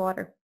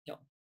water? No.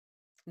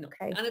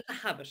 Okay. And it's a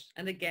habit.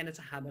 And again, it's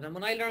a habit. And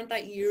when I learned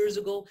that years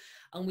ago,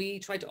 and we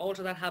tried to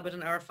alter that habit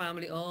in our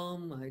family, oh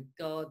my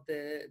God,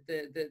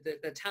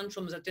 the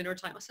tantrums at dinner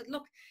time. I said,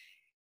 look,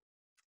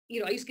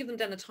 I used to give them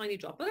then a tiny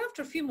drop, but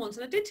after a few months,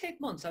 and it did take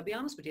months, I'll be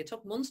honest with you, it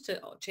took months to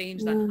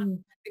change that habit,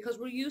 because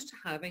we're used to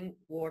having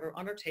water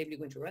on our table. You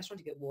go into a restaurant,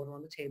 you get water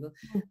on the table.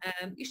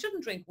 You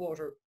shouldn't drink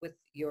water with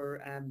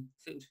your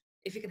food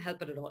if you can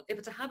help it at all. If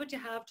it's a habit you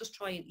have, just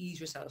try and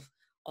ease yourself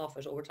off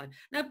it over time.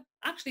 Now,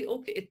 actually,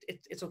 okay,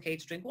 it's okay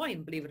to drink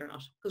wine, believe it or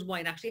not, because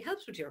wine actually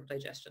helps with your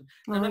digestion.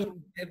 Now, I'm not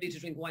everybody to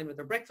drink wine with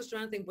their breakfast or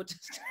anything, but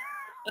just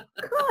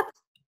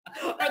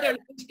or their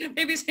lunch,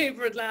 maybe save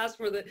for it last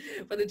for the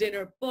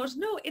dinner. But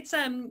no, it's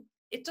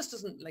it just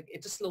doesn't,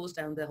 it just slows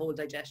down the whole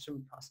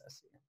digestion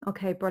process.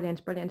 Okay,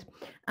 brilliant.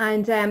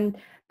 And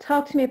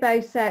talk to me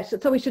about,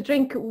 so we should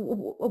drink,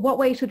 what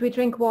way should we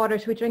drink water?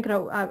 Should we drink it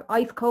at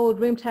ice cold,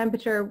 room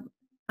temperature,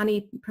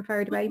 any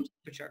preferred way?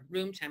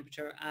 Room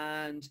temperature.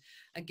 And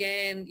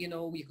again, you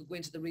could go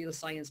into the real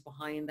science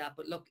behind that.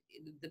 But look,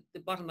 the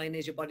bottom line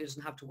is your body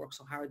doesn't have to work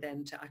so hard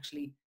then to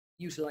actually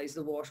utilize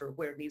the water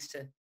where it needs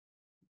to.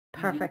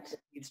 Perfect.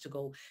 Needs to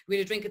go. When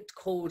you drink it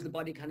cold, the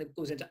body kind of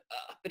goes into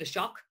a bit of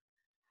shock,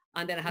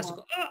 and then it has to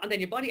go, and then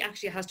your body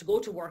actually has to go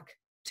to work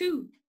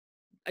to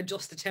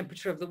adjust the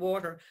temperature of the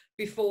water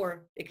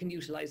before it can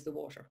utilize the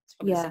water. It's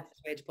probably the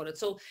simplest way to put it.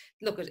 So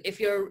look, if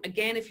you're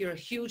a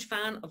huge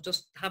fan of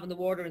just having the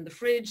water in the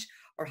fridge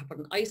or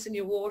putting ice in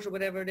your water,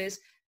 whatever it is,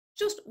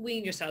 just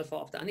wean yourself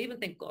off that, and even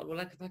think, God, well,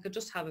 if I could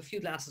just have a few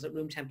glasses at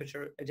room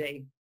temperature a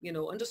day,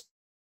 and just.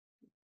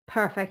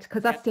 Perfect,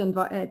 because that's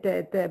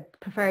the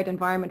preferred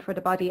environment for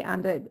the body,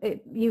 and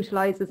it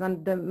utilizes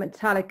on the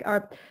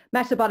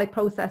metabolic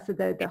process of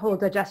the whole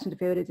digestion of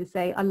food, as you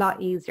say, a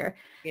lot easier.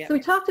 Yeah. So we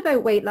talked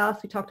about weight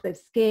loss, we talked about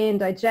skin,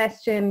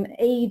 digestion,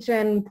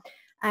 aging,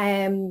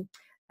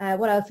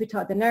 what else we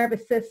talked, the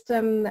nervous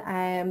system,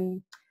 the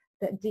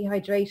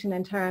dehydration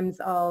in terms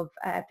of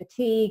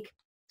fatigue.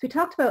 So we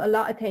talked about a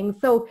lot of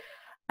things. So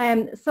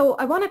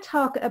I want to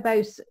talk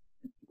about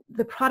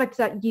the products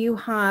that you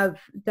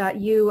have, that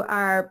you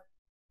are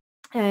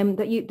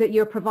that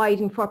you're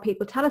providing for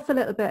people. Tell us a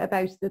little bit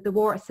about the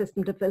water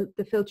system,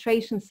 the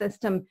filtration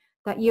system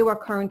that you are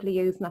currently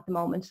using at the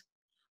moment.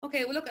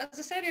 Okay, well look, as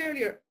I said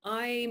earlier,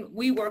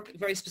 we work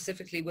very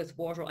specifically with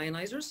water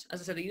ionizers.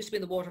 As I said, I used to be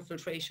in the water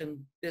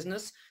filtration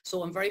business,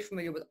 so I'm very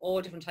familiar with all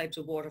different types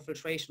of water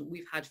filtration.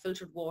 We've had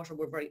filtered water.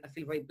 I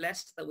feel very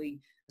blessed that we,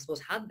 I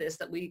suppose, had this,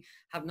 that we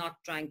have not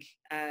drank,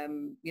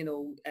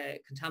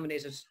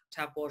 contaminated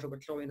tap water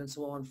with chlorine and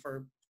so on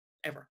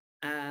forever.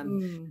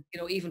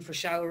 Even for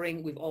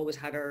showering, we've always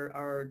had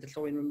the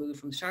chlorine removed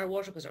from the shower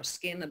water because our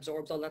skin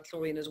absorbs all that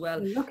chlorine as well.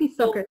 Lucky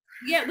suckers. So,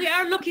 yeah, we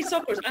are lucky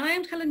suckers. And I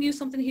am telling you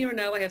something here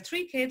now. I have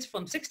 3 kids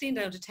from 16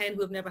 down to 10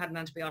 who have never had an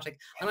antibiotic.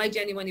 And I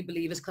genuinely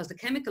believe it's because the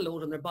chemical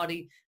load on their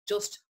body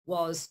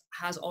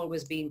has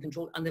always been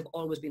controlled, and they've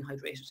always been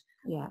hydrated.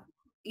 Yeah.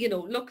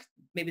 Look,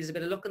 maybe there's a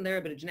bit of luck in there,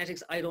 a bit of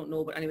genetics, I don't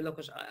know. But anyway,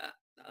 look,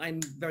 I'm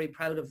very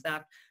proud of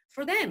that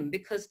for them,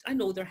 because I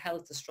know their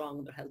health is strong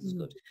and their health is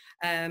good.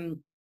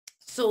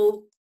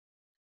 So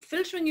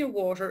filtering your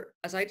water,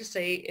 as I just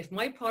say, if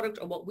my product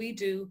or what we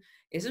do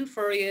isn't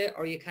for you,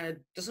 or you kind of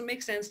doesn't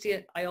make sense to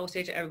you, I always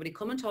say to everybody,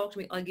 come and talk to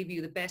me. I'll give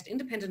you the best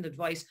independent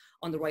advice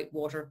on the right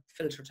water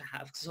filter to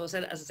have. So as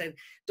I said,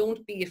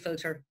 don't be a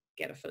filter,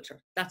 get a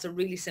filter. That's a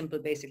really simple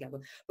basic level.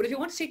 But if you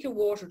want to take your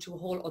water to a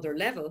whole other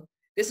level,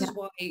 this is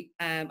why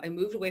I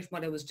moved away from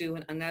what I was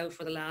doing. And now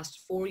for the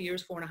last 4.5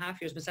 years,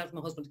 myself and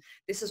my husband,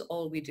 this is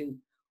all we do.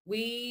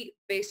 We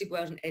basically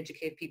go out and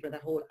educate people on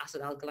that whole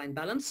acid-alkaline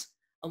balance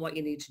and what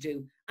you need to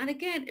do. And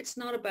again, it's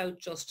not about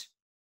just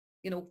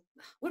you know,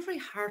 we're very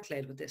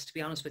heart-led with this, to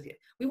be honest with you.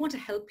 We want to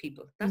help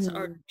people. That's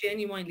our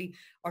genuinely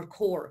our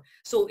core.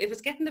 So if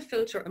it's getting the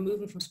filter and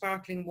moving from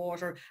sparkling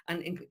water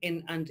and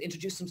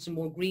introducing some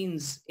more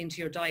greens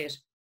into your diet,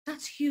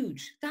 that's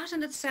huge. That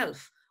in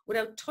itself,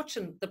 without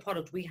touching the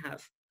product we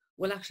have,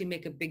 will actually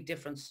make a big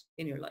difference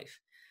in your life.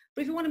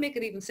 But if you want to make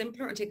it even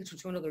simpler and take it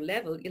to another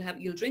level,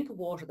 you'll drink a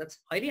water that's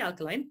highly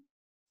alkaline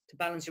to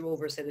balance your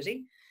over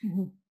acidity.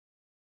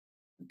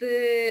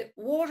 The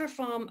water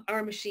from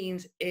our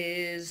machines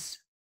is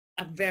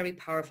a very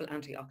powerful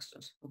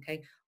antioxidant.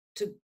 Okay,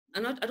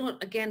 I don't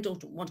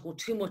want to go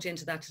too much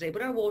into that today,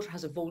 but our water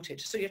has a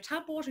voltage. So your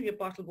tap water, your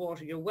bottled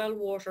water, your well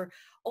water,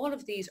 all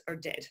of these are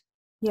dead.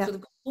 So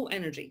they've got no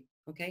energy.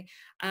 Okay,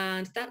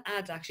 and that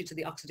adds actually to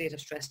the oxidative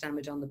stress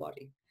damage on the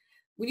body.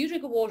 When you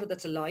drink a water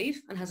that's alive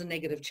and has a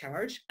negative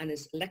charge and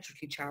is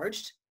electrically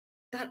charged,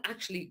 that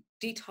actually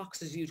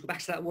detoxes you, to go back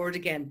to that word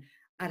again,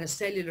 at a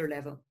cellular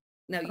level.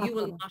 Now, you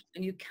will not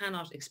and you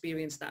cannot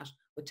experience that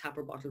with tap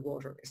or bottled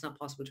water. It's not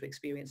possible to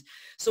experience.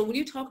 So when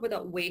you talk about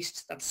that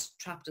waste that's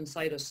trapped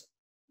inside us,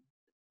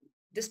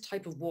 this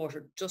type of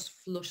water just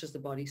flushes the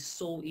body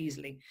so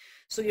easily.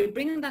 So you're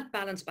bringing that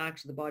balance back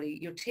to the body.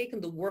 You're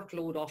taking the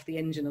workload off the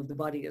engine of the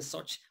body as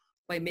such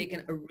by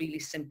making a really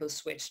simple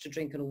switch to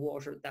drinking a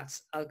water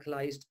that's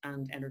alkalized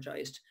and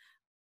energized.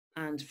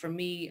 And for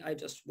me,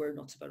 we're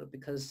nuts about it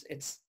because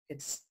it's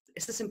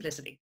the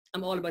simplicity.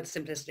 I'm all about the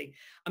simplicity.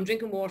 I'm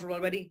drinking water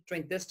already,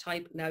 drink this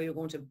type. Now you're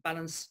going to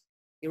balance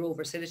your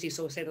over acidity.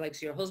 So say the likes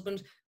of your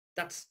husband,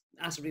 that's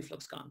acid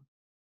reflux gone.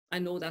 I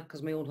know that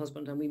because my own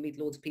husband, and we meet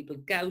loads of people,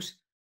 gout,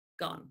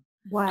 gone.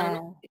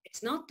 Wow.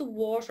 It's not the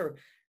water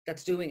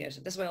that's doing it.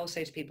 That's why I always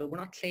say to people, we're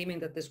not claiming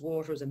that this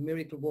water is a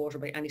miracle water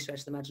by any stretch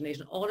of the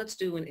imagination. All it's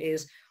doing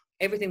is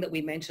everything that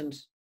we mentioned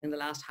in the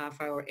last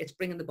half hour. It's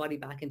bringing the body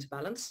back into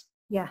balance.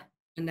 Yeah.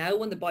 And now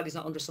when the body's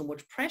not under so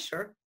much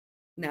pressure,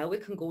 now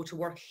it can go to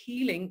work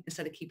healing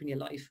instead of keeping you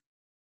alive.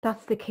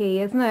 That's the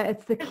key, isn't it?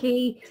 It's the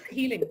key. It's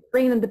healing.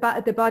 Bringing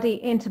the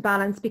body into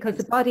balance, because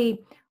the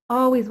body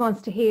always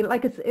wants to heal.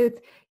 Like it's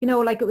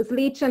like it was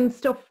leaching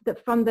stuff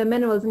from the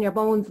minerals in your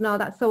bones and all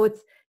that. So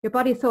your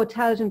body is so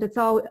intelligent. It's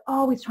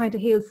always trying to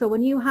heal. So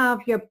when you have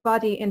your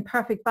body in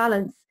perfect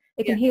balance,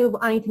 it can heal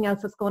anything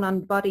else that's going on in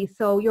the body.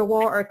 So your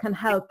water can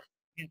help.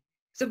 Yeah.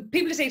 So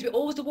people say to me,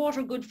 is the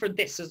water good for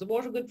this? Is the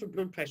water good for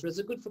blood pressure? Is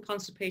it good for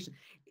constipation?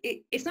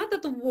 It's not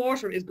that the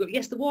water is good.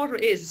 Yes, the water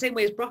is the same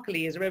way as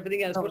broccoli is or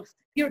everything else. But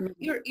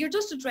you're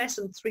just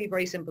addressing three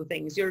very simple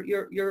things.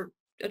 You're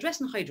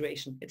addressing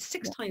hydration. It's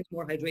 6 times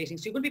more hydrating.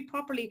 So you're going to be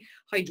properly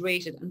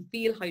hydrated and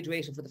feel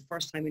hydrated for the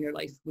first time in your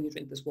life when you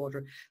drink this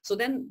water. So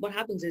then what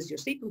happens is your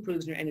sleep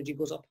improves and your energy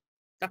goes up.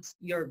 That's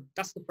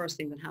the first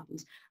thing that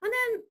happens. And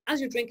then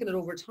as you're drinking it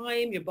over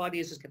time, your body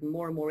is just getting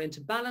more and more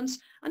into balance.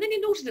 And then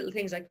you notice little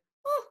things like,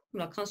 I'm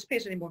not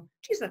constipated anymore.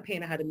 Geez, that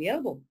pain I had in my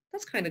elbow,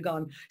 that's kind of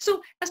gone.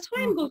 So as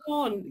time goes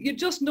on, you're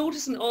just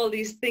noticing all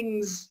these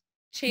things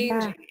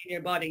changing in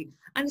your body.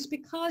 And it's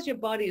because your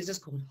body is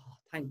just going,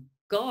 thank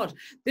God,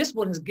 this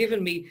one has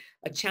given me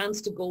a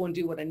chance to go and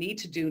do what I need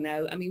to do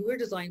now. I mean, we're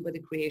designed by the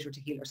Creator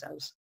to heal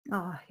ourselves.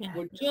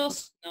 We're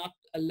just not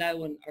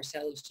allowing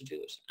ourselves to do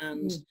it.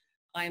 And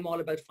I'm all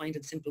about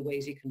finding simple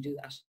ways you can do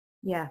that.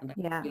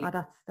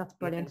 That's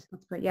brilliant.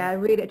 That's brilliant. Yeah,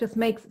 really, it just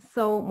makes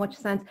so much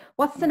sense.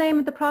 What's the name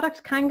of the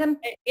product? Kangen?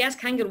 Yes,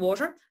 Kangen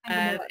water.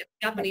 It's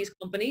a Japanese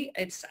company.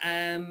 It's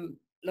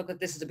look,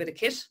 this is a bit of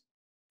kit.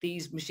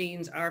 These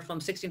machines are from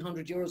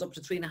 1,600 euros up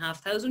to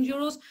 3,500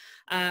 euros.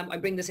 I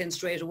bring this in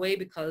straight away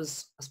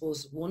because I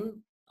suppose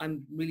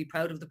I'm really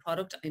proud of the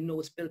product. I know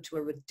it's built to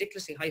a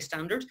ridiculously high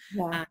standard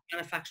and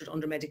manufactured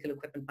under medical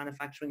equipment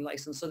manufacturing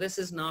license. So this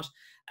is not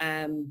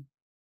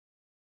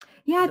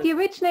the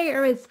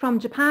originator is from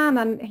Japan,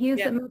 and he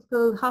used it in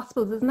medical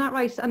hospitals, isn't that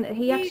right? And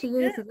he actually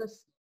uses it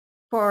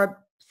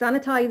for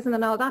sanitizing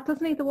and all that,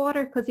 doesn't he, the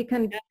water? Because you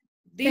can...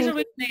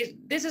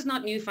 This is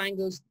not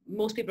newfangled.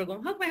 Most people are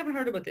going, how come I haven't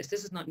heard about this?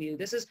 This is not new.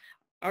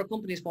 Our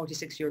company is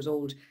 46 years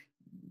old.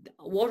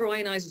 Water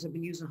ionizers have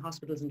been used in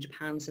hospitals in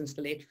Japan since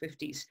the late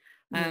 50s.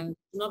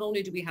 Not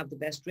only do we have the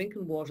best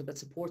drinking water that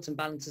supports and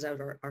balances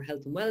out our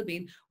health and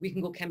well-being, we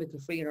can go chemical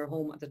free in our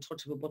home at the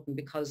touch of a button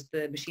because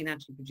the machine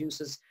actually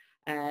produces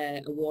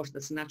a water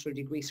that's a natural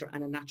degreaser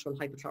and a natural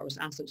hypochlorous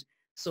acid.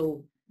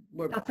 So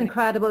that's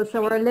incredible.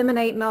 So we're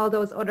eliminating all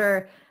those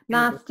other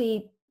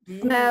nasty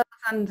smells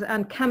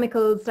and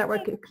chemicals that were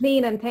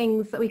cleaning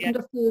things, that we can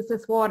just use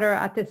this water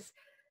at this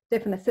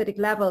different acidic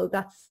level.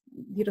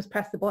 You just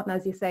press the button,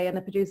 as you say, and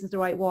it produces the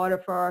right water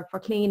for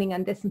cleaning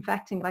and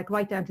disinfecting, like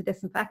right down to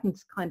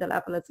disinfectant kind of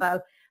level as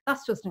well.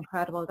 That's just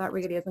incredible. That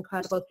really is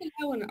incredible. Just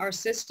allowing our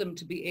system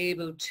to be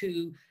able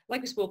to,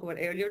 like we spoke about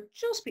earlier,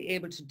 just be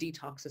able to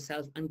detox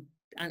itself and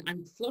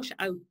flush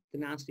out the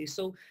nasty.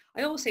 So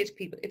I always say to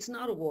people, it's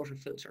not a water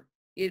filter.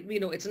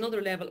 It's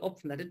another level up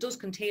from that. It does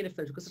contain a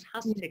filter because it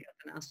has to take out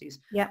the nasties.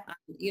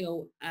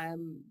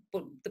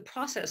 But the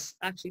process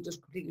actually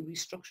just completely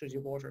restructures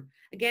your water.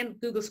 Again,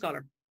 Google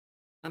Scholar.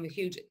 I'm a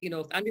huge,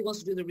 if anybody wants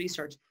to do the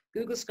research,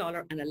 Google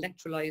Scholar and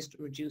electrolyzed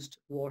reduced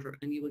water,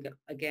 and you will get,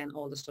 again,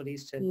 all the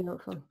studies to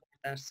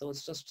that. So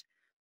it's just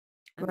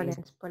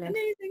amazing. Brilliant.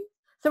 Amazing.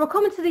 So we're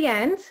coming to the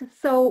end.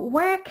 So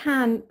where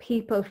can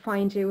people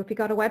find you? Have you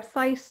got a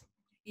website?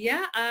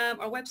 Yeah,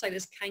 our website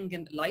is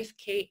Kangen Life,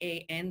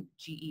 Kangen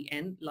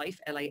Life,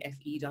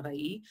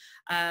 Life.ie.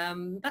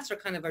 That's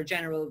our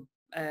general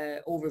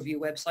overview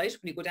website.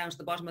 When you go down to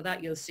the bottom of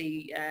that, you'll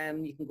see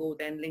you can go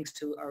then links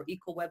to our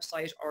eco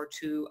website or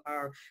to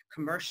our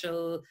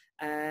commercial.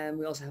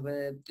 We also have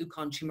a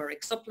Ukon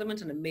turmeric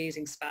supplement, an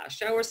amazing spa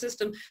shower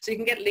system. So you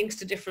can get links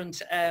to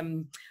different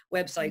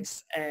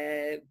websites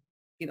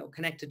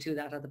connected to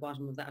that at the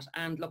bottom of that.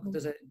 And look,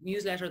 there's a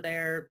newsletter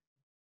there.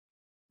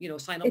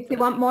 Sign up if they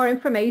want more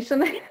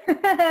information.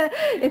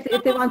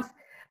 if they want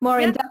more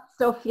in-depth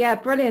stuff. Yeah,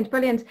 brilliant.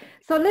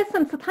 So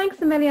listen, so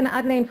thanks a million,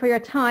 Adeline, for your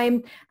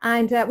time.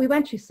 And we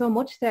went through so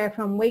much there,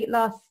 from weight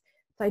loss,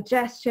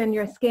 digestion,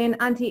 your skin,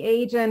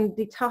 anti-aging,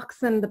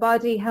 detoxing the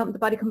body, helping the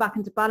body come back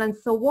into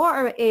balance. So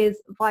water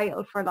is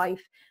vital for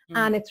life.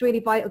 And it's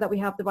really vital that we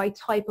have the right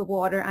type of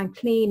water, and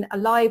clean,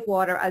 alive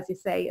water, as you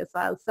say, as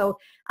well. So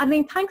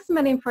Adeline, thanks a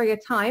million for your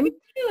time.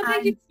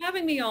 Thank you for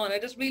having me on. I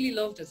just really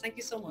loved it. Thank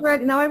you so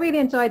much. No, I really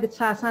enjoyed the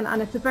chat,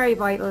 and it's a very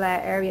vital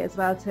area as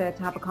well to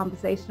have a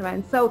conversation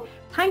around. So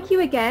thank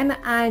you again,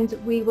 and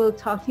we will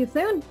talk to you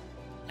soon.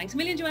 Thanks a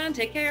million, Joanne.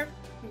 Take care.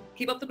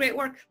 Keep up the great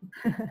work.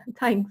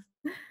 Thanks.